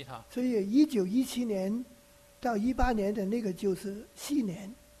Shemitah. 所以1917年到18年的那个就是西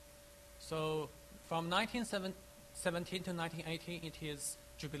年。So from 1917 to 1918 it is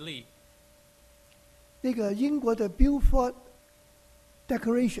Jubilee. 那个英国的 Balfour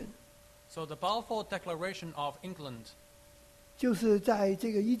Declaration. So the Balfour Declaration of England. 就是在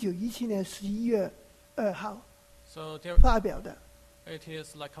这个1917年11月2号 So 发表的。It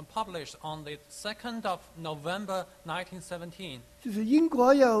is published on the 2nd of November 1917. 就是英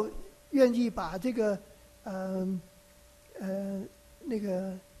国要愿意把这个那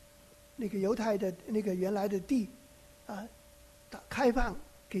个犹太的那个原来的地开放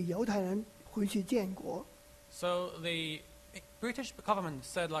给犹太人回去建国。So the British government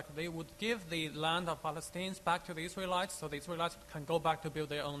said they would give the land of Palestine back to the Israelites, so the Israelites can go back to build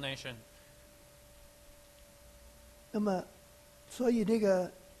their own nation. 那么，所以那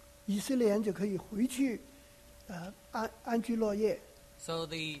个以色列人就可以回去安居乐业。So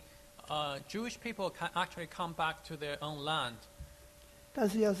the Jewish people can actually come back to their own land. 但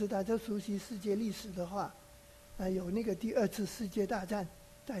是，要是大家熟悉世界历史的话，有那个第2次世界大战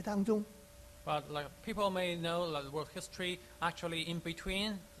在当中。But people may know world history, actually in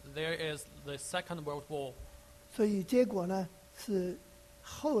between there is the Second World War. 所以结果呢是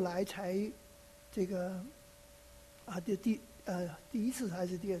后来才这个第一次还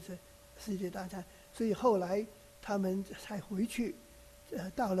是第2次世界大战，所以后来他们才回去，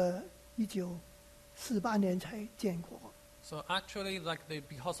到了1948年才建国。So actually,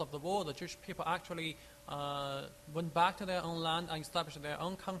 because of the war, the Jewish people actually went back to their own land and established their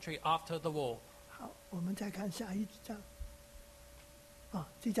own country after the war. 好，我们再看下一章。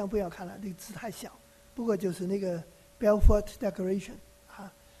这章不要看了，那个字太小。不过就是那个 Balfour Declaration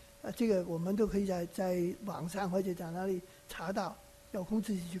这个我们都可以在网上或者在哪里查到，有空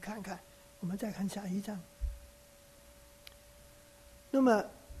自己去看看。我们再看下一章。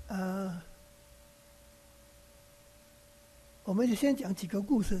我们就先讲几个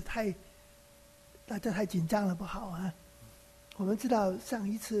故事，大家太紧张了不好啊。我们知道上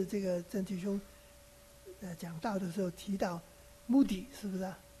一次这个郑弟兄讲道的时候提到Moody，是不是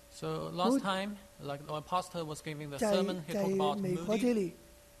啊？ So last time, like our pastor was giving the 在 sermon, he 在 talked about 美国这 Moody. 里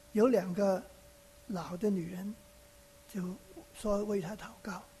有2个老的女人，就说为他祷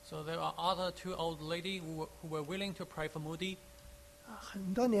告。 So there are other 2 old ladies who were willing to pray for Moody.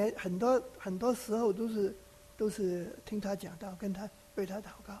 很多年，很多时候都是听他讲道，跟他为他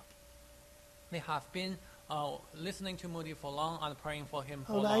祷告。 They have been listening to Moody for long and praying for him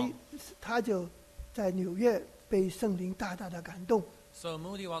后 for 来 long. 他就在纽约被圣灵大大的感动， So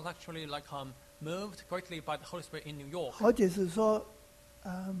Moody was actually like moved greatly by the Holy Spirit in New York. 或者是说，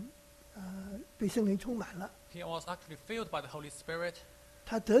被圣灵充满了。 He was actually filled by the Holy Spirit.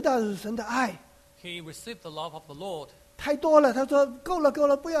 他得到的是神的爱 He received the love of the Lord. 太多了，他说够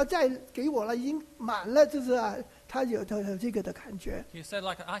了，不要再给我了，已经满了，就是啊，他有这个的感觉。 He said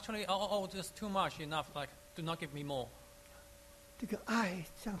like actually this is too much enough, like do not give me more. 这个爱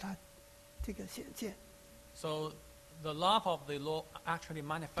向他这个显现， So the love of the Lord actually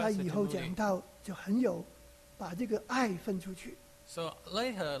他 manifested 以 to 后讲 Moody. 到就很有把这个爱分出去。 So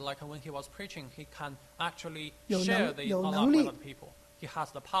later, like when he was preaching, he can actually 有 share the 有 love 能 with 力。 other people. He has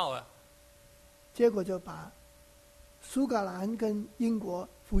the power. 结果就把苏格兰跟英国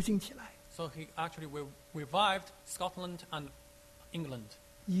复兴起来。 So he actually revived Scotland and England.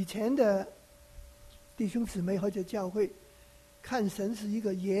 以前的弟兄姊妹或者教会看神是一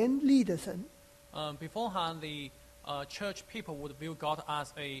个严厉的神， Beforehand, the church people would view God as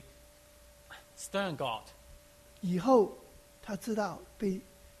a stern God. 以后他知道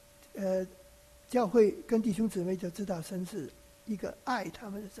教会跟弟兄姊妹就知道神是一个爱他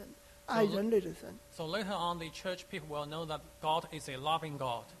们的神，爱人类的神。 So later on, the church people will know that God is a loving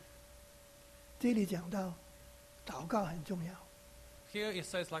God. 这里讲到祷告很重要， Here it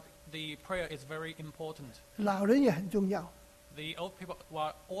says like the prayer is very important. 老人也很重要。 The old people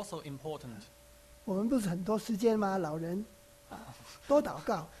were also important. 我们不是很多时间吗？老人多祷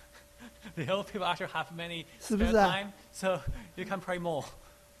告， The old people actually have many 是不 spare 是啊？ time, so you can pray more.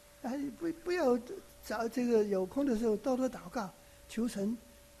 不要找这个有空的时候多多祷告，求神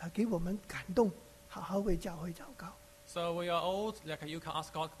给我们感动，好好为教会祷告。 So when you're old, like you can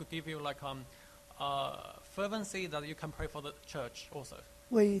ask God to give you like fervency that you can pray for the church also.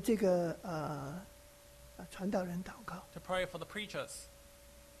 为这个传道人祷告。 To pray for the preachers.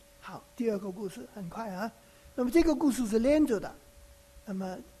 好，第2个故事很快啊。那么这个故事是连着的。那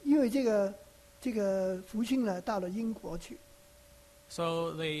么因为这个福星呢到了英国去，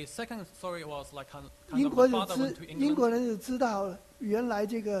 So the second story was like kind 英 of 国 the 人 father went to 英国 England. 人就知道原来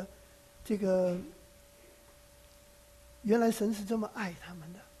原来神是这么爱他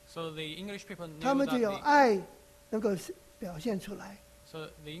们的， So the English people 他 knew 们就 that 有 the, 爱能够表现出来。 so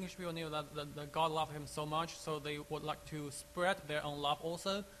the English people knew that the God loved him so much, so they would like to spread their own love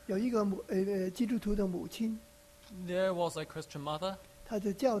also. 有一个基督徒的母亲， There was a Christian mother. 她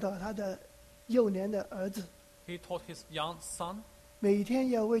就教导她的幼年的儿子， He taught his young son 每天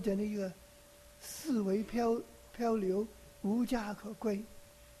要为着那个四围漂流、无家可归、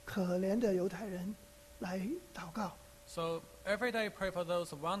可怜的犹太人来祷告。 So every day pray for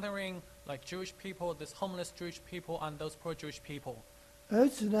those wandering, like Jewish people, these homeless Jewish people, and those poor Jewish people. 儿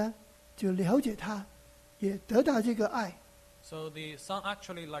子呢，就了解他，也得到这个爱， So the son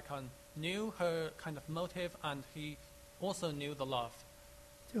actually like knew her kind of motive, and he also knew the love.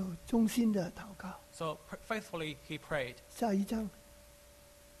 就衷心的祷告。 So faithfully he prayed. 下一章，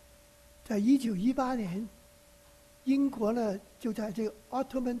在1918年，英国呢就在这个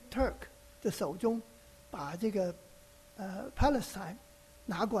Ottoman Turk 的手中，把这个Palestine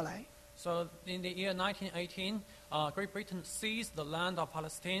拿过来。 So in the year 1918, Great Britain seized the land of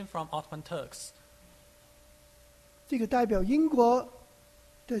Palestine from Ottoman Turks. 这个代表英国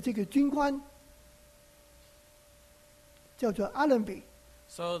的这个军官叫做 Allenby，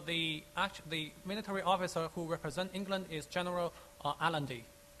 So the military officer who represents England is General Allenby.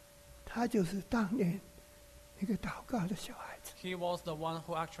 他就是当年那个祷告的小孩子。 He was the one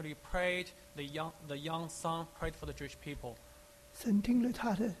who actually prayed. The young son prayed for the Jewish people. 神听了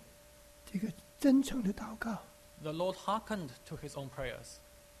他的这个真诚的祷告， The Lord hearkened to his own prayers.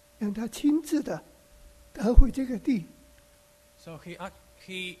 让他亲自的得回这个地。 So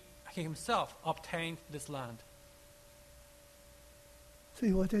he himself obtained this land. 所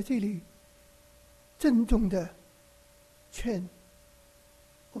以我在这里郑重的劝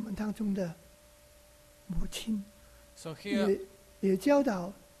我们当中的母亲， So here, 也教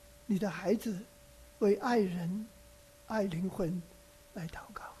导你的孩子为爱人、爱灵魂来祷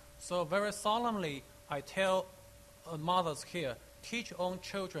告。 so very solemnly, I tell mothers here, teach your own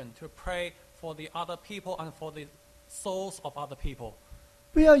children to pray for the other people and for the souls of other people.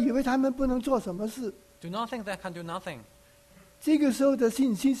 不要以为他们不能做什么事。 Do not think they can do nothing. 这个时候的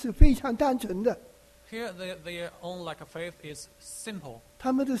信心是非常单纯的， Here, their own lack of faith is simple.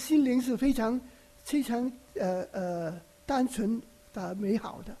 他们的心灵是非常单纯的美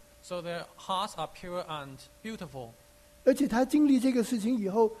好的。 So their hearts are pure and beautiful. 而且他经历这个事情以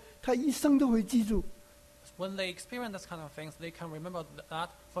后，他一生都会记住， When they experience this kind of things, they can remember that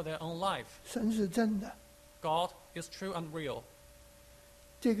for their own life. 神是真的， God is true and real.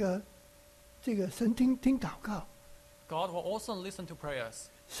 这个神听祷告， God will also listen to prayers.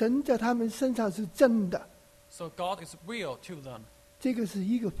 神在他们身上是真的， So God is real to them. 这个是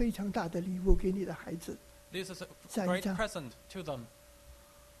一个非常大的礼物给你的孩子。 This is a 下一 great 章 present to them.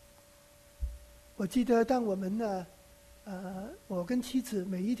 我记得当我们呢，我跟妻子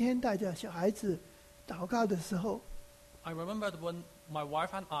每一天带着小孩子祷告的时候， I remembered when my wife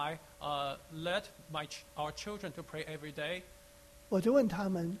and I led our children to pray every day. 我就问他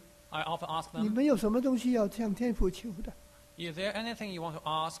们： I often ask 你 them, 们有什么东西要向天父求的？ is there anything you want to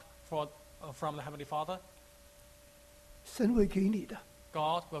ask from the Heavenly Father? 神会给你的。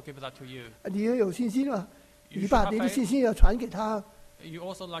 God will give that to you. 你要有信心嘛， You 你 should 把 have 你的 faith. 信心要传给他。 You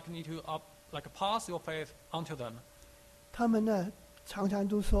also need to pass your faith onto them. 他们呢，常常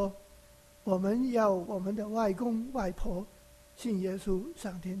都说，我们要我们的外公外婆信耶稣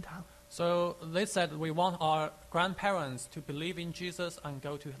上天堂。 So they said we want our grandparents to believe in Jesus and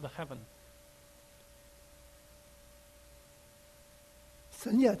go to the heaven.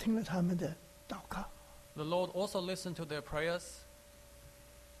 神也听了他们的祷告， The Lord also listened to their prayers.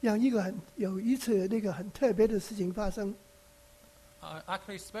 让有一次那个很特别的事情发生。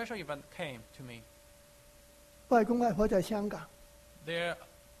 Actually, a special event came to me. 外公外婆在香港， Their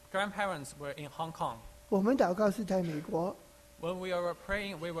grandparents were in Hong Kong. 我们祷告是在美国。 When we were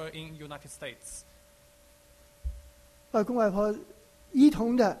praying, we were in United States. 外公外婆一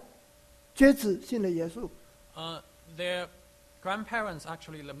同的决志信了耶稣。 Their grandparents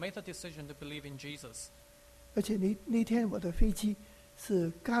actually made the decision to believe in Jesus. 而且那天我的飞机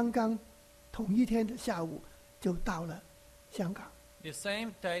是刚刚同一天的下午就到了香港。 The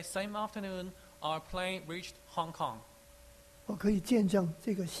same day, same afternoon, our plane reached Hong Kong. 我可以见证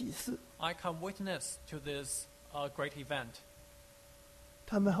这个喜事。 I can witness to this great event.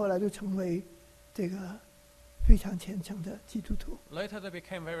 他们后来就成为这个非常虔诚的基督徒。 Later, they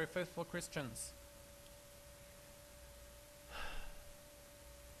became very faithful Christians.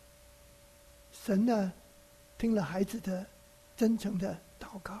 神呢，听了孩子的真诚的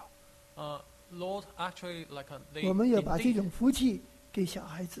祷告， Lord, actually, they 我们要把这 indeed, 种福气给小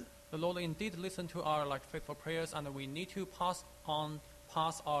孩子。 the Lord indeed listened to our faithful prayers, and we need to pass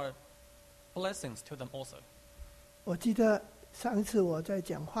our blessings to them also. 我记得上一次我在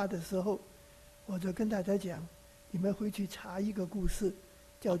讲话的时候，我就跟大家讲，你们回去查一个故事，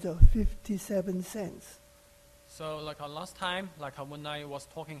叫做 57 Cents。 So, last time, when I was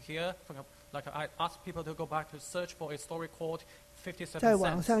talking here, I asked people to go back to search for a story called 57在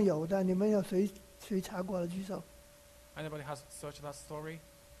网 Cents. 上有的，你们有谁查过了举手？ Anybody has searched that story?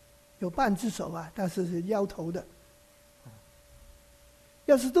 有半只手啊，但是是摇头的。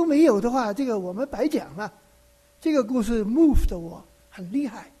要是都没有的话，这个我们白讲了。这个故事 move 的我很厉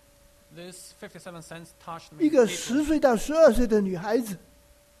害。 This 57 cents touched me 一个 deeply. 10岁到12岁的女孩子，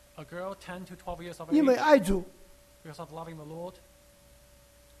 A girl 10 to 12 years of 因为 age, 爱主， because of loving the Lord,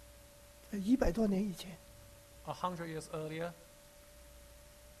 100多年以前， 100 years earlier,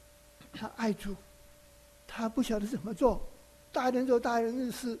 她爱主，她不晓得怎么做，大人做大人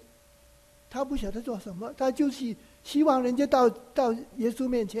的事，她不晓得做什么，她就是希望人家到耶稣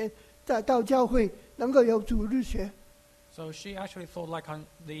面前，到教会能够有主日学。 so she actually thought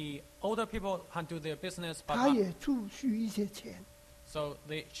the older people can do their business, 她 but 也储蓄一些钱， so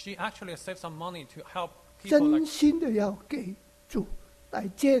she actually saved some money to help people 真心的要给主来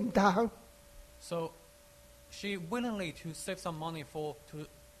建堂。 so she willingly to save some money to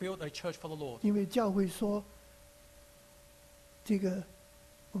build a church for the Lord. 因为教会说，这个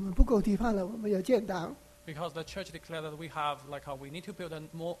我们不够地方了，我们要建堂。 Because the church declared that we need to build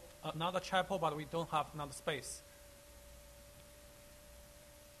another chapel, but we don't have another space.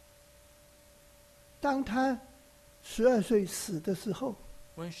 当他12岁死的时候，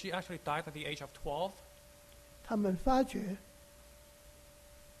 When she actually died at the age of 12, 他们发觉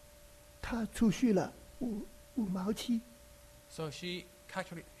他储蓄了5毛7， so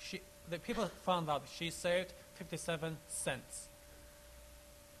the people found out she saved 57 cents.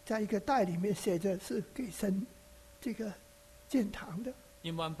 在一个袋里面写着是给神这个建堂的。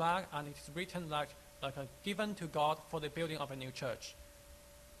 In one bag, and it is written given to God for the building of a new church.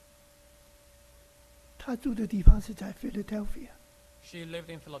 他住的地方是在 Philadelphia， She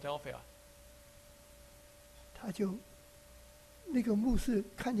lived in Philadelphia. 他就那个牧师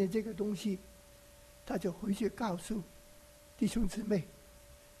看见这个东西，他就回去告诉弟兄姊妹，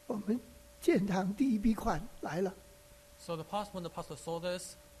我们建堂第一笔款来了。So when the pastor saw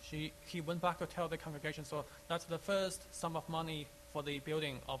this, he went back to tell the congregation, so that's the first sum of money for the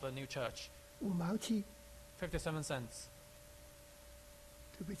building of a new church. 5毛7， 57 cents.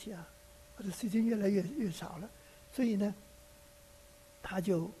 对不起啊，我的时间越来越少了，所以呢，他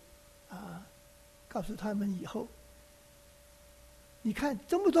就告诉他们以后，你看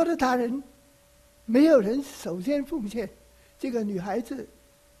这么多的大人，没有人首先奉献，这个女孩子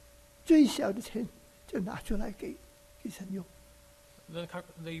最小的钱就拿出来给神用。The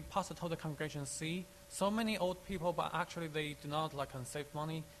pastor told the congregation, see, so many old people, but actually they do not save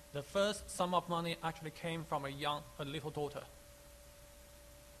money. The first sum of money actually came from a little daughter.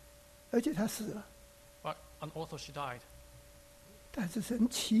 而且她死了。And also she died. 但是神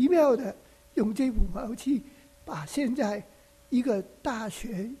奇妙的用这5毛7，把现在一个大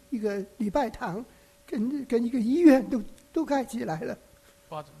学、一个礼拜堂跟一个医院都盖起来了。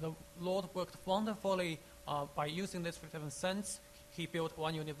But the Lord worked wonderfully by using this 57 cents. He built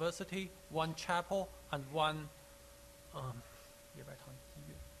one university, one chapel, and one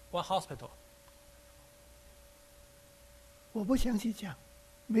hospital. 我不详细讲，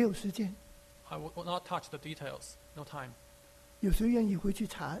没有时间。I will not touch the details. No time. 有谁愿意回去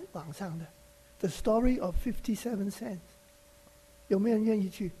查网上的 The Story of 57 Cents？ 有没有人愿意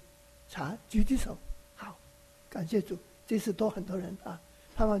去查？举举手。好，感谢主，这次多很多人啊！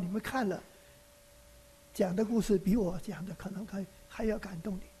盼望你们看了，讲的故事比我讲的可能还要感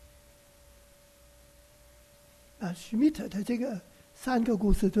动你。许密特的这个3个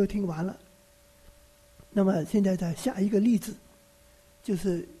故事都听完了，那么现在的下一个例子，就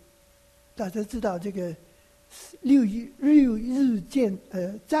是大家知道这个六日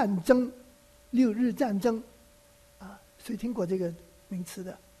战争，6日战争，谁听过这个名词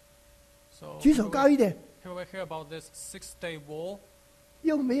的？ 举手高一点。People will hear about this 6-day war.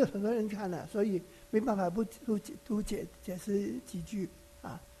 又没有很多人看了，所以没办法不解释几句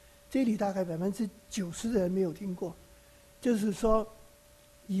啊。这里大概90%的人没有听过，就是说，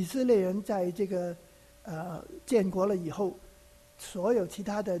以色列人在这个建国了以后，所有其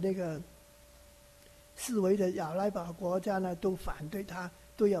他的那个四围的亚拉伯国家呢，都反对他，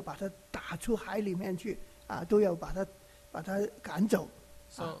都要把他打出海里面去啊，都要把他赶走。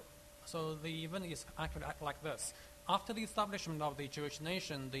So the event is actually like this. After the establishment of the Jewish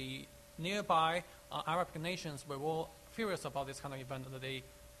nation, the nearby Arabic nations were all furious about this kind of event.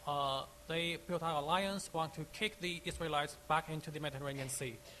 They built an alliance, want to kick the Israelites back into the Mediterranean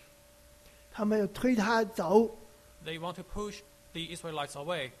Sea. 他们要推他走。They want to push the Israelites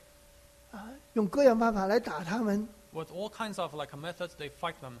away. 用各样办法来打他们。With all kinds of methods, they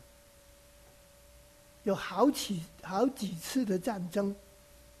fight them. 有好几次的战争。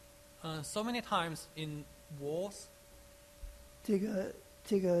So many times in wars. 这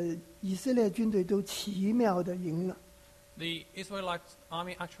个以色列军队都奇妙的赢了。The Israelite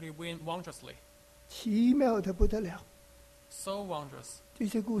army actually win wondrously. 奇妙的不得了。So wondrous. 这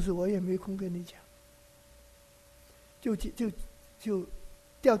些故事我也没空跟你讲，就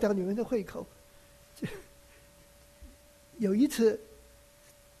吊你们的胃口。有一次，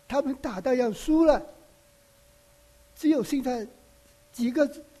他们打到要输了，只有剩下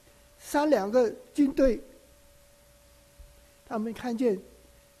3-2个军队。他们看见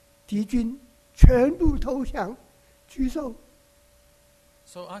敌军全部投降，举手。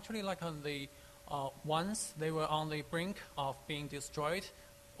So actually, once they were on the brink of being destroyed,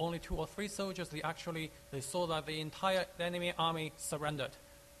 only 2 or 3 soldiers. They saw that the entire enemy army surrendered.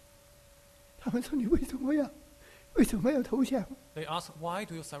 他们说：“你为什么要投降？” They asked, "Why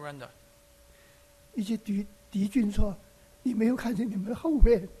do you surrender?" 一些敌军说：“你没有看见你们后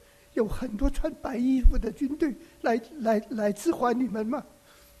面？”有很多穿白衣服的军队来支援你们吗？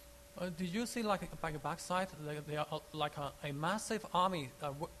 Did you see by your backside, they are like a massive army,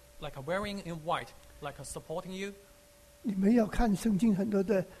 wearing in white, supporting you? 你们要看圣经很多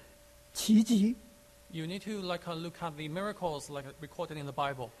的奇迹。You need to look at the miracles recorded in the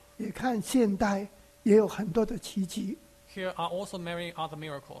Bible. 也看现代也有很多的奇迹。Here are also many other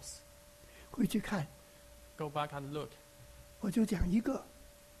miracles. 回去看。Go back and look. 我就讲一个。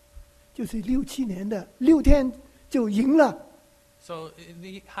就是67年的6天就赢了。So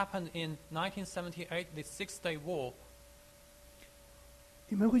it happened in 1978, the 6-day war.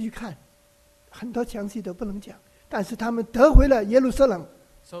 你们会去看，很多详细的不能讲，但是他们得回了耶路撒冷。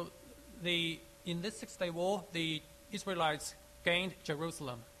So the in this Six-Day War, the Israelites gained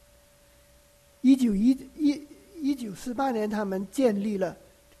Jerusalem. 1948年他们建立了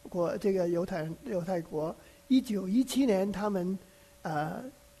这个犹太国。1917年他们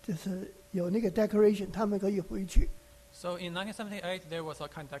就是有那个 declaration， 他们可以回去。So in 1978 there was a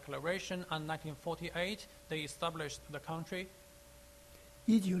kind of declaration, and 1948 they established the country.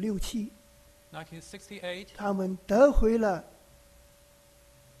 1967 他们得回了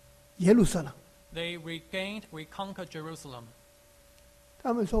耶路撒冷。They reconquered Jerusalem.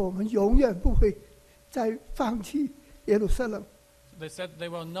 他们说我们永远不会再放弃耶路撒冷。They said they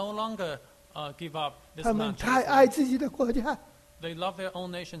will no longer give up this land. 他们太爱自己的国家。They love their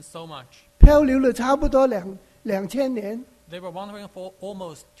own nation so much. 漂流了差不多2000年。They were wandering for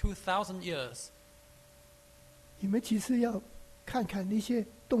almost 2,000 years. 你们其实要看看那些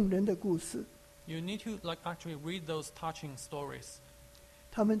动人的故事。You need to actually read those touching stories.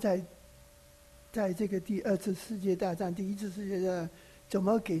 他们在这个第二次世界大战、第一次世界大战怎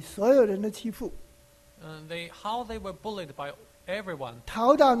么给所有人的欺负？ How they were bullied by everyone.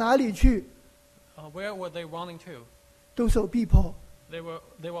 逃到哪里去？ Where were they running to? 都受逼迫。They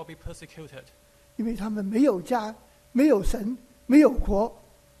will be persecuted. 因为他们没有家，没有神，没有国。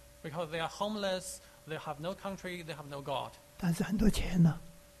Because they are homeless, they have no country, they have no God. 但是很多钱呢、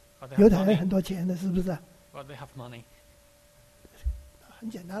犹太人很多钱的，是不是？ But they have money. 很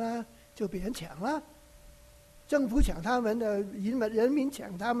简单啦，就别人抢了，政府抢他们的，人民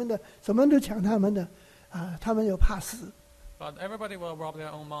抢他们的，什么都抢他们的，他们又怕死。But everybody will rob their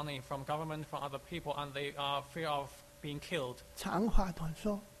own money from government, from other people, and they are fear of being killed. 长话短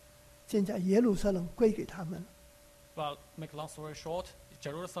说，现在耶路撒冷归给他们。But make long story short,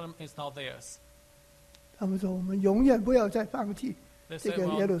 Jerusalem is now theirs. 他们说我们永远不要再放弃 They 这 say, 个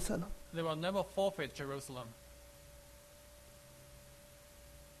耶路撒冷。they will never forfeit Jerusalem.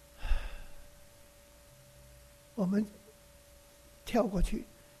 我们跳过去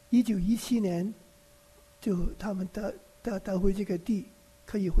，1917年就他们得回这个地，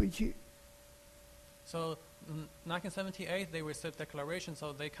可以回去。So in 1978 they received declaration,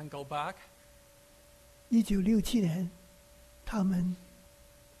 so they can go back. 1967年，他们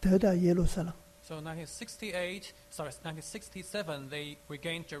得到耶路撒冷。So 1967 they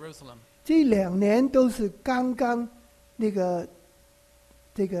regained Jerusalem. 这2年都是刚刚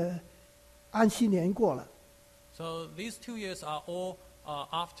这个安息年过了。So these 2 years are all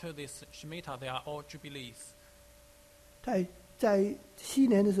after this Shemitah. They are all jubilees. 在西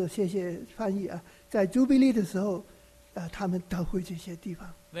年的时候，谢谢翻译啊，在 Jubilee 的时候，他们得回这些地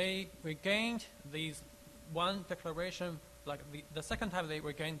方。 They regained these one declaration, like the second time they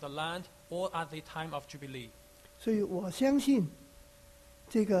regained the land, all at the time of Jubilee. 所以我相信，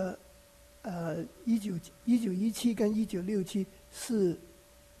这个1917跟1967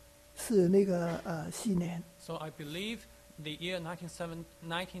是那个西年。So I believe the year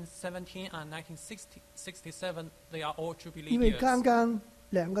 1917 and 1967, they are all Jubilee 因为 years. 刚刚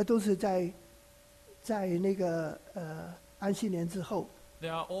2个都是在那个安息年之后， They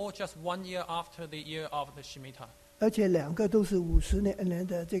are all just 1 year after the year of the Shemitah. 而且2个都是50年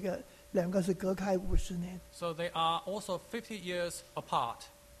的，这个2个是隔开50年。So they are also 50 years apart.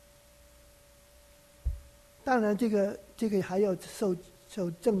 当然，这个还要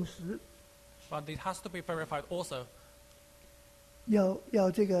受证实， But it has to be verified also. 要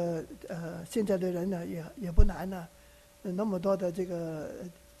这个现在的人呢也不难呢，那么多的这个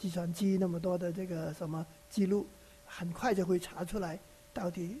计算机，那么多的这个什么记录，很快就会查出来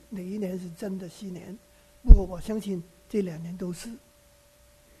到底哪一年是真的西年。不过我相信这2年都是。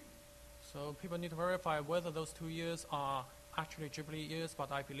 So people need to verify whether those 2 years are actually Jubilee years,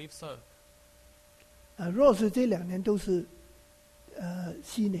 but I believe so. 若是这2年都是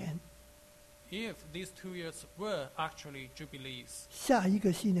西年， If these 2 years were actually Jubilees, 下一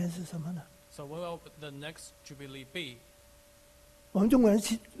个西年是什么呢？ so what will the next Jubilee be? 我们中国人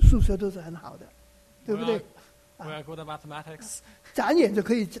数学都是很好的，对不对？ We are good at mathematics. 眨眼就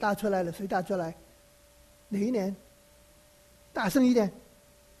可以答出来了。谁答出来？哪一年？大声一点。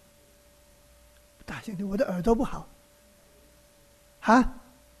大声点，我的耳朵不好。啊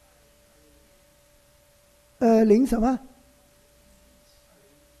？0什么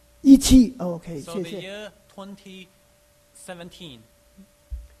？17 OK， So 谢 the 谢。 year 2017.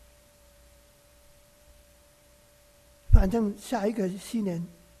 反正下一个西年，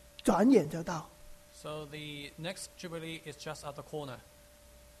转眼就到。 So the next Jubilee is just at the corner.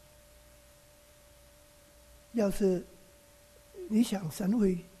 要是你想神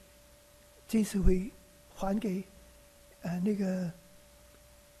会这次会还给那个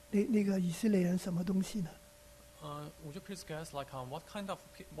以色列人什么东西呢？ Would you please guess, like, what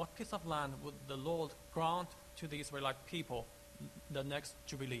piece of land would the Lord grant to the Israelite people the next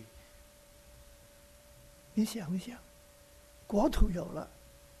Jubilee? 你想一想，国土有了，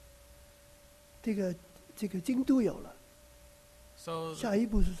这个京都有了， So 下一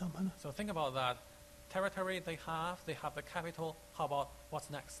步是什么呢？ So think about that. Territory they have the capital. How about what's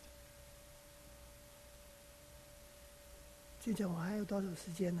next? 现在我还有多少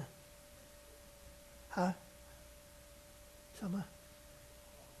时间呢？啊？什么？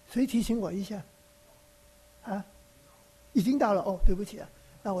谁提醒我一下？啊？已经到了哦，对不起啊，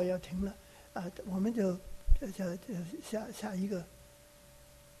那我要停了。我们就下一个。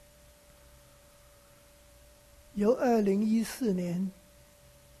由2014年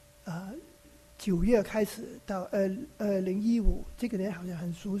9月开始到2015，这个年好像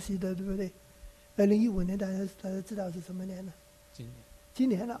很熟悉的，对不对？2015年大家知道是什么年了？今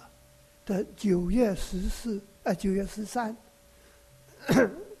年了的9月13，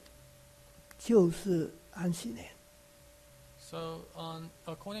就是安息年。So,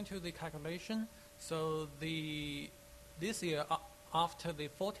 according to the calculation, so this year after the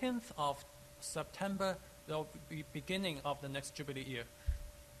 14th of September, there will be beginning of the next Jubilee year.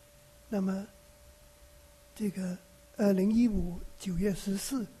 那么，这个2015 9月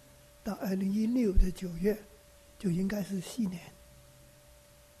14到2016的9月，就应该是4年。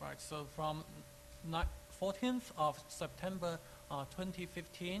Right. So from 14th of September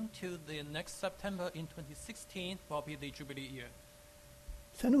 2015 to the next September in 2016 will be the Jubilee year.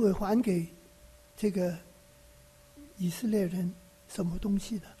 神会还给这个以色列人什么东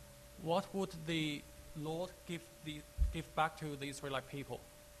西呢？ What would the Lord give back to the Israelite people?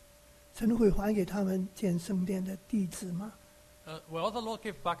 神会还给他们建圣殿的地址吗？ Will the Lord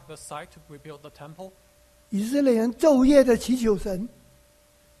give back the site to rebuild the temple? 以色列人昼夜的祈求神，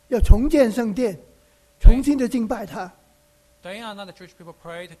要重建圣殿，重新的敬拜他。Day and night the Jewish people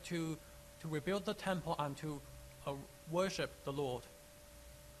prayed to rebuild the temple and to worship the Lord.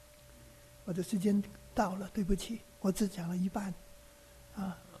 我的时间到了，对不起，我只讲了一半。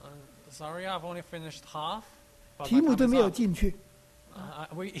Sorry, I've only finished half. But 题目 my 都 time 没 is 有 up. 进去，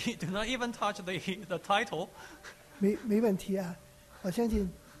 We do not even touch the title. 没问题啊。我相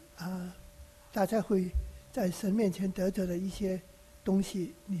信大家会在神面前得着的一些东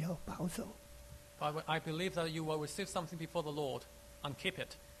西，你要保守。 But I believe that you will receive something before the Lord and keep it.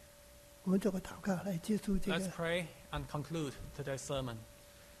 我们做个祷告来结束这 Let's 个。 pray and conclude today's sermon.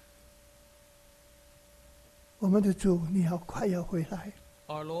 我们的主，你快要回来。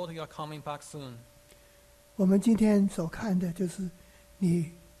 Our Lord, you are coming back soon. 我们今天所看的就是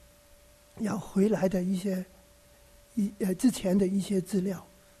你要回来的一些之前的一些资料。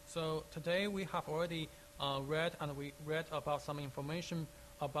 So today we have already read about some information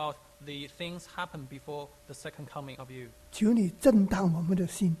about the things happen before the second coming of you. 求你震荡我们的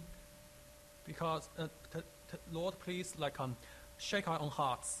心， Because Lord, please shake our own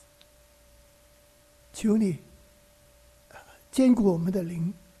hearts. 求你坚固我们的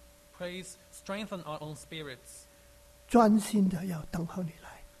灵， Please strengthen our own spirits. 专心的要等候你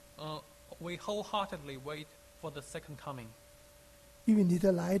来， We wholeheartedly wait for the second coming. 因为你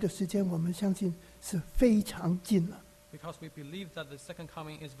的来的时间，我们相信是非常近了， Because we believe that the second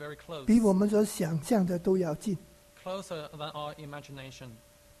coming is very close. 比我们所想象的都要近。 Closer than our imagination.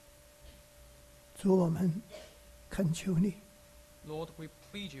 主，我们恳求你 Lord, we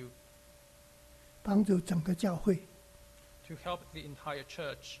plead you 帮助整个教会 to help the entire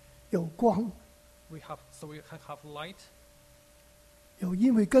church. 有光， We can have light. 有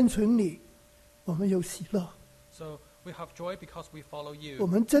因为跟随你，我们有喜乐， So we have joy because we follow 我 you.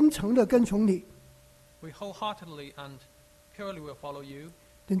 们真诚的跟从你， We wholeheartedly and purely will follow you.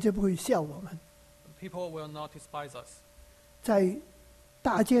 人家不会笑我们。 People will not despise us. 在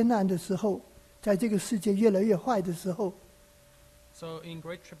大艰难的时候，在这个世界越来越坏的时候， So in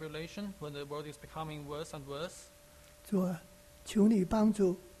great tribulation, when the world is becoming worse and worse, 主啊，求你帮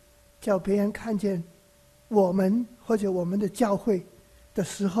助，叫别人看见我们或者我们的教会的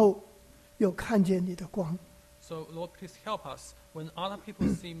时候，有看见你的光。 so Lord, please help us. When other people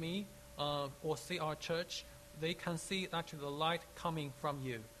see me or see our church, they can see actually the light coming from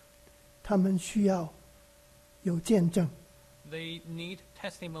you. 他们需要有见证， They need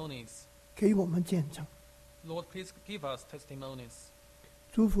testimonies. 给我们见证， Lord, please give us testimonies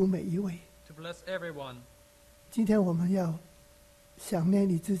祝福每一位。 to bless everyone. 今天我们要想念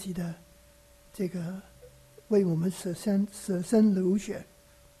你自己的这个，为我们舍身流血。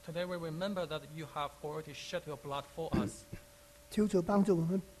 Today we remember that you have already shed your blood for us. 求主帮助我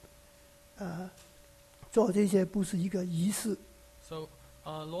们，做这些不是一个仪式， So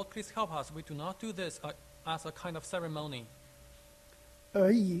Lord, please help us. We do not do this as a kind of ceremony.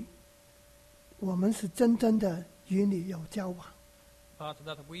 而已，我们是真正的与你有交往， But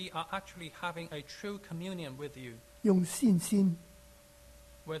that we are actually having a true communion with you, 用信心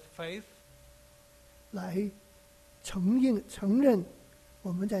with faith, 来承认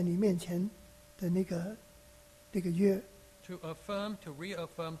我们在你面前的那个约。 to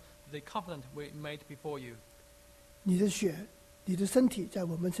reaffirm the covenant we made before you. 你的血，你的身体在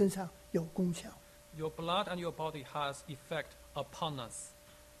我们身上有功效， Your blood and your body has effect upon us.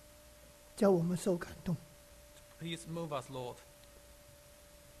 叫我们受感动。 Please move us, Lord.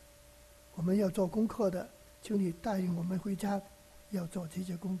 我们要做功课的，求你带领我们回家，要做这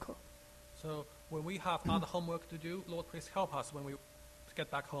些功课。 So when we have other homework to do, Lord, please help us when we get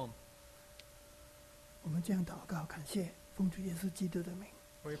back home. 我们这样祷告，感谢奉主耶稣基督的名。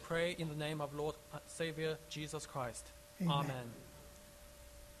 We pray in the name of Lord Savior Jesus Christ. Amen. Amen.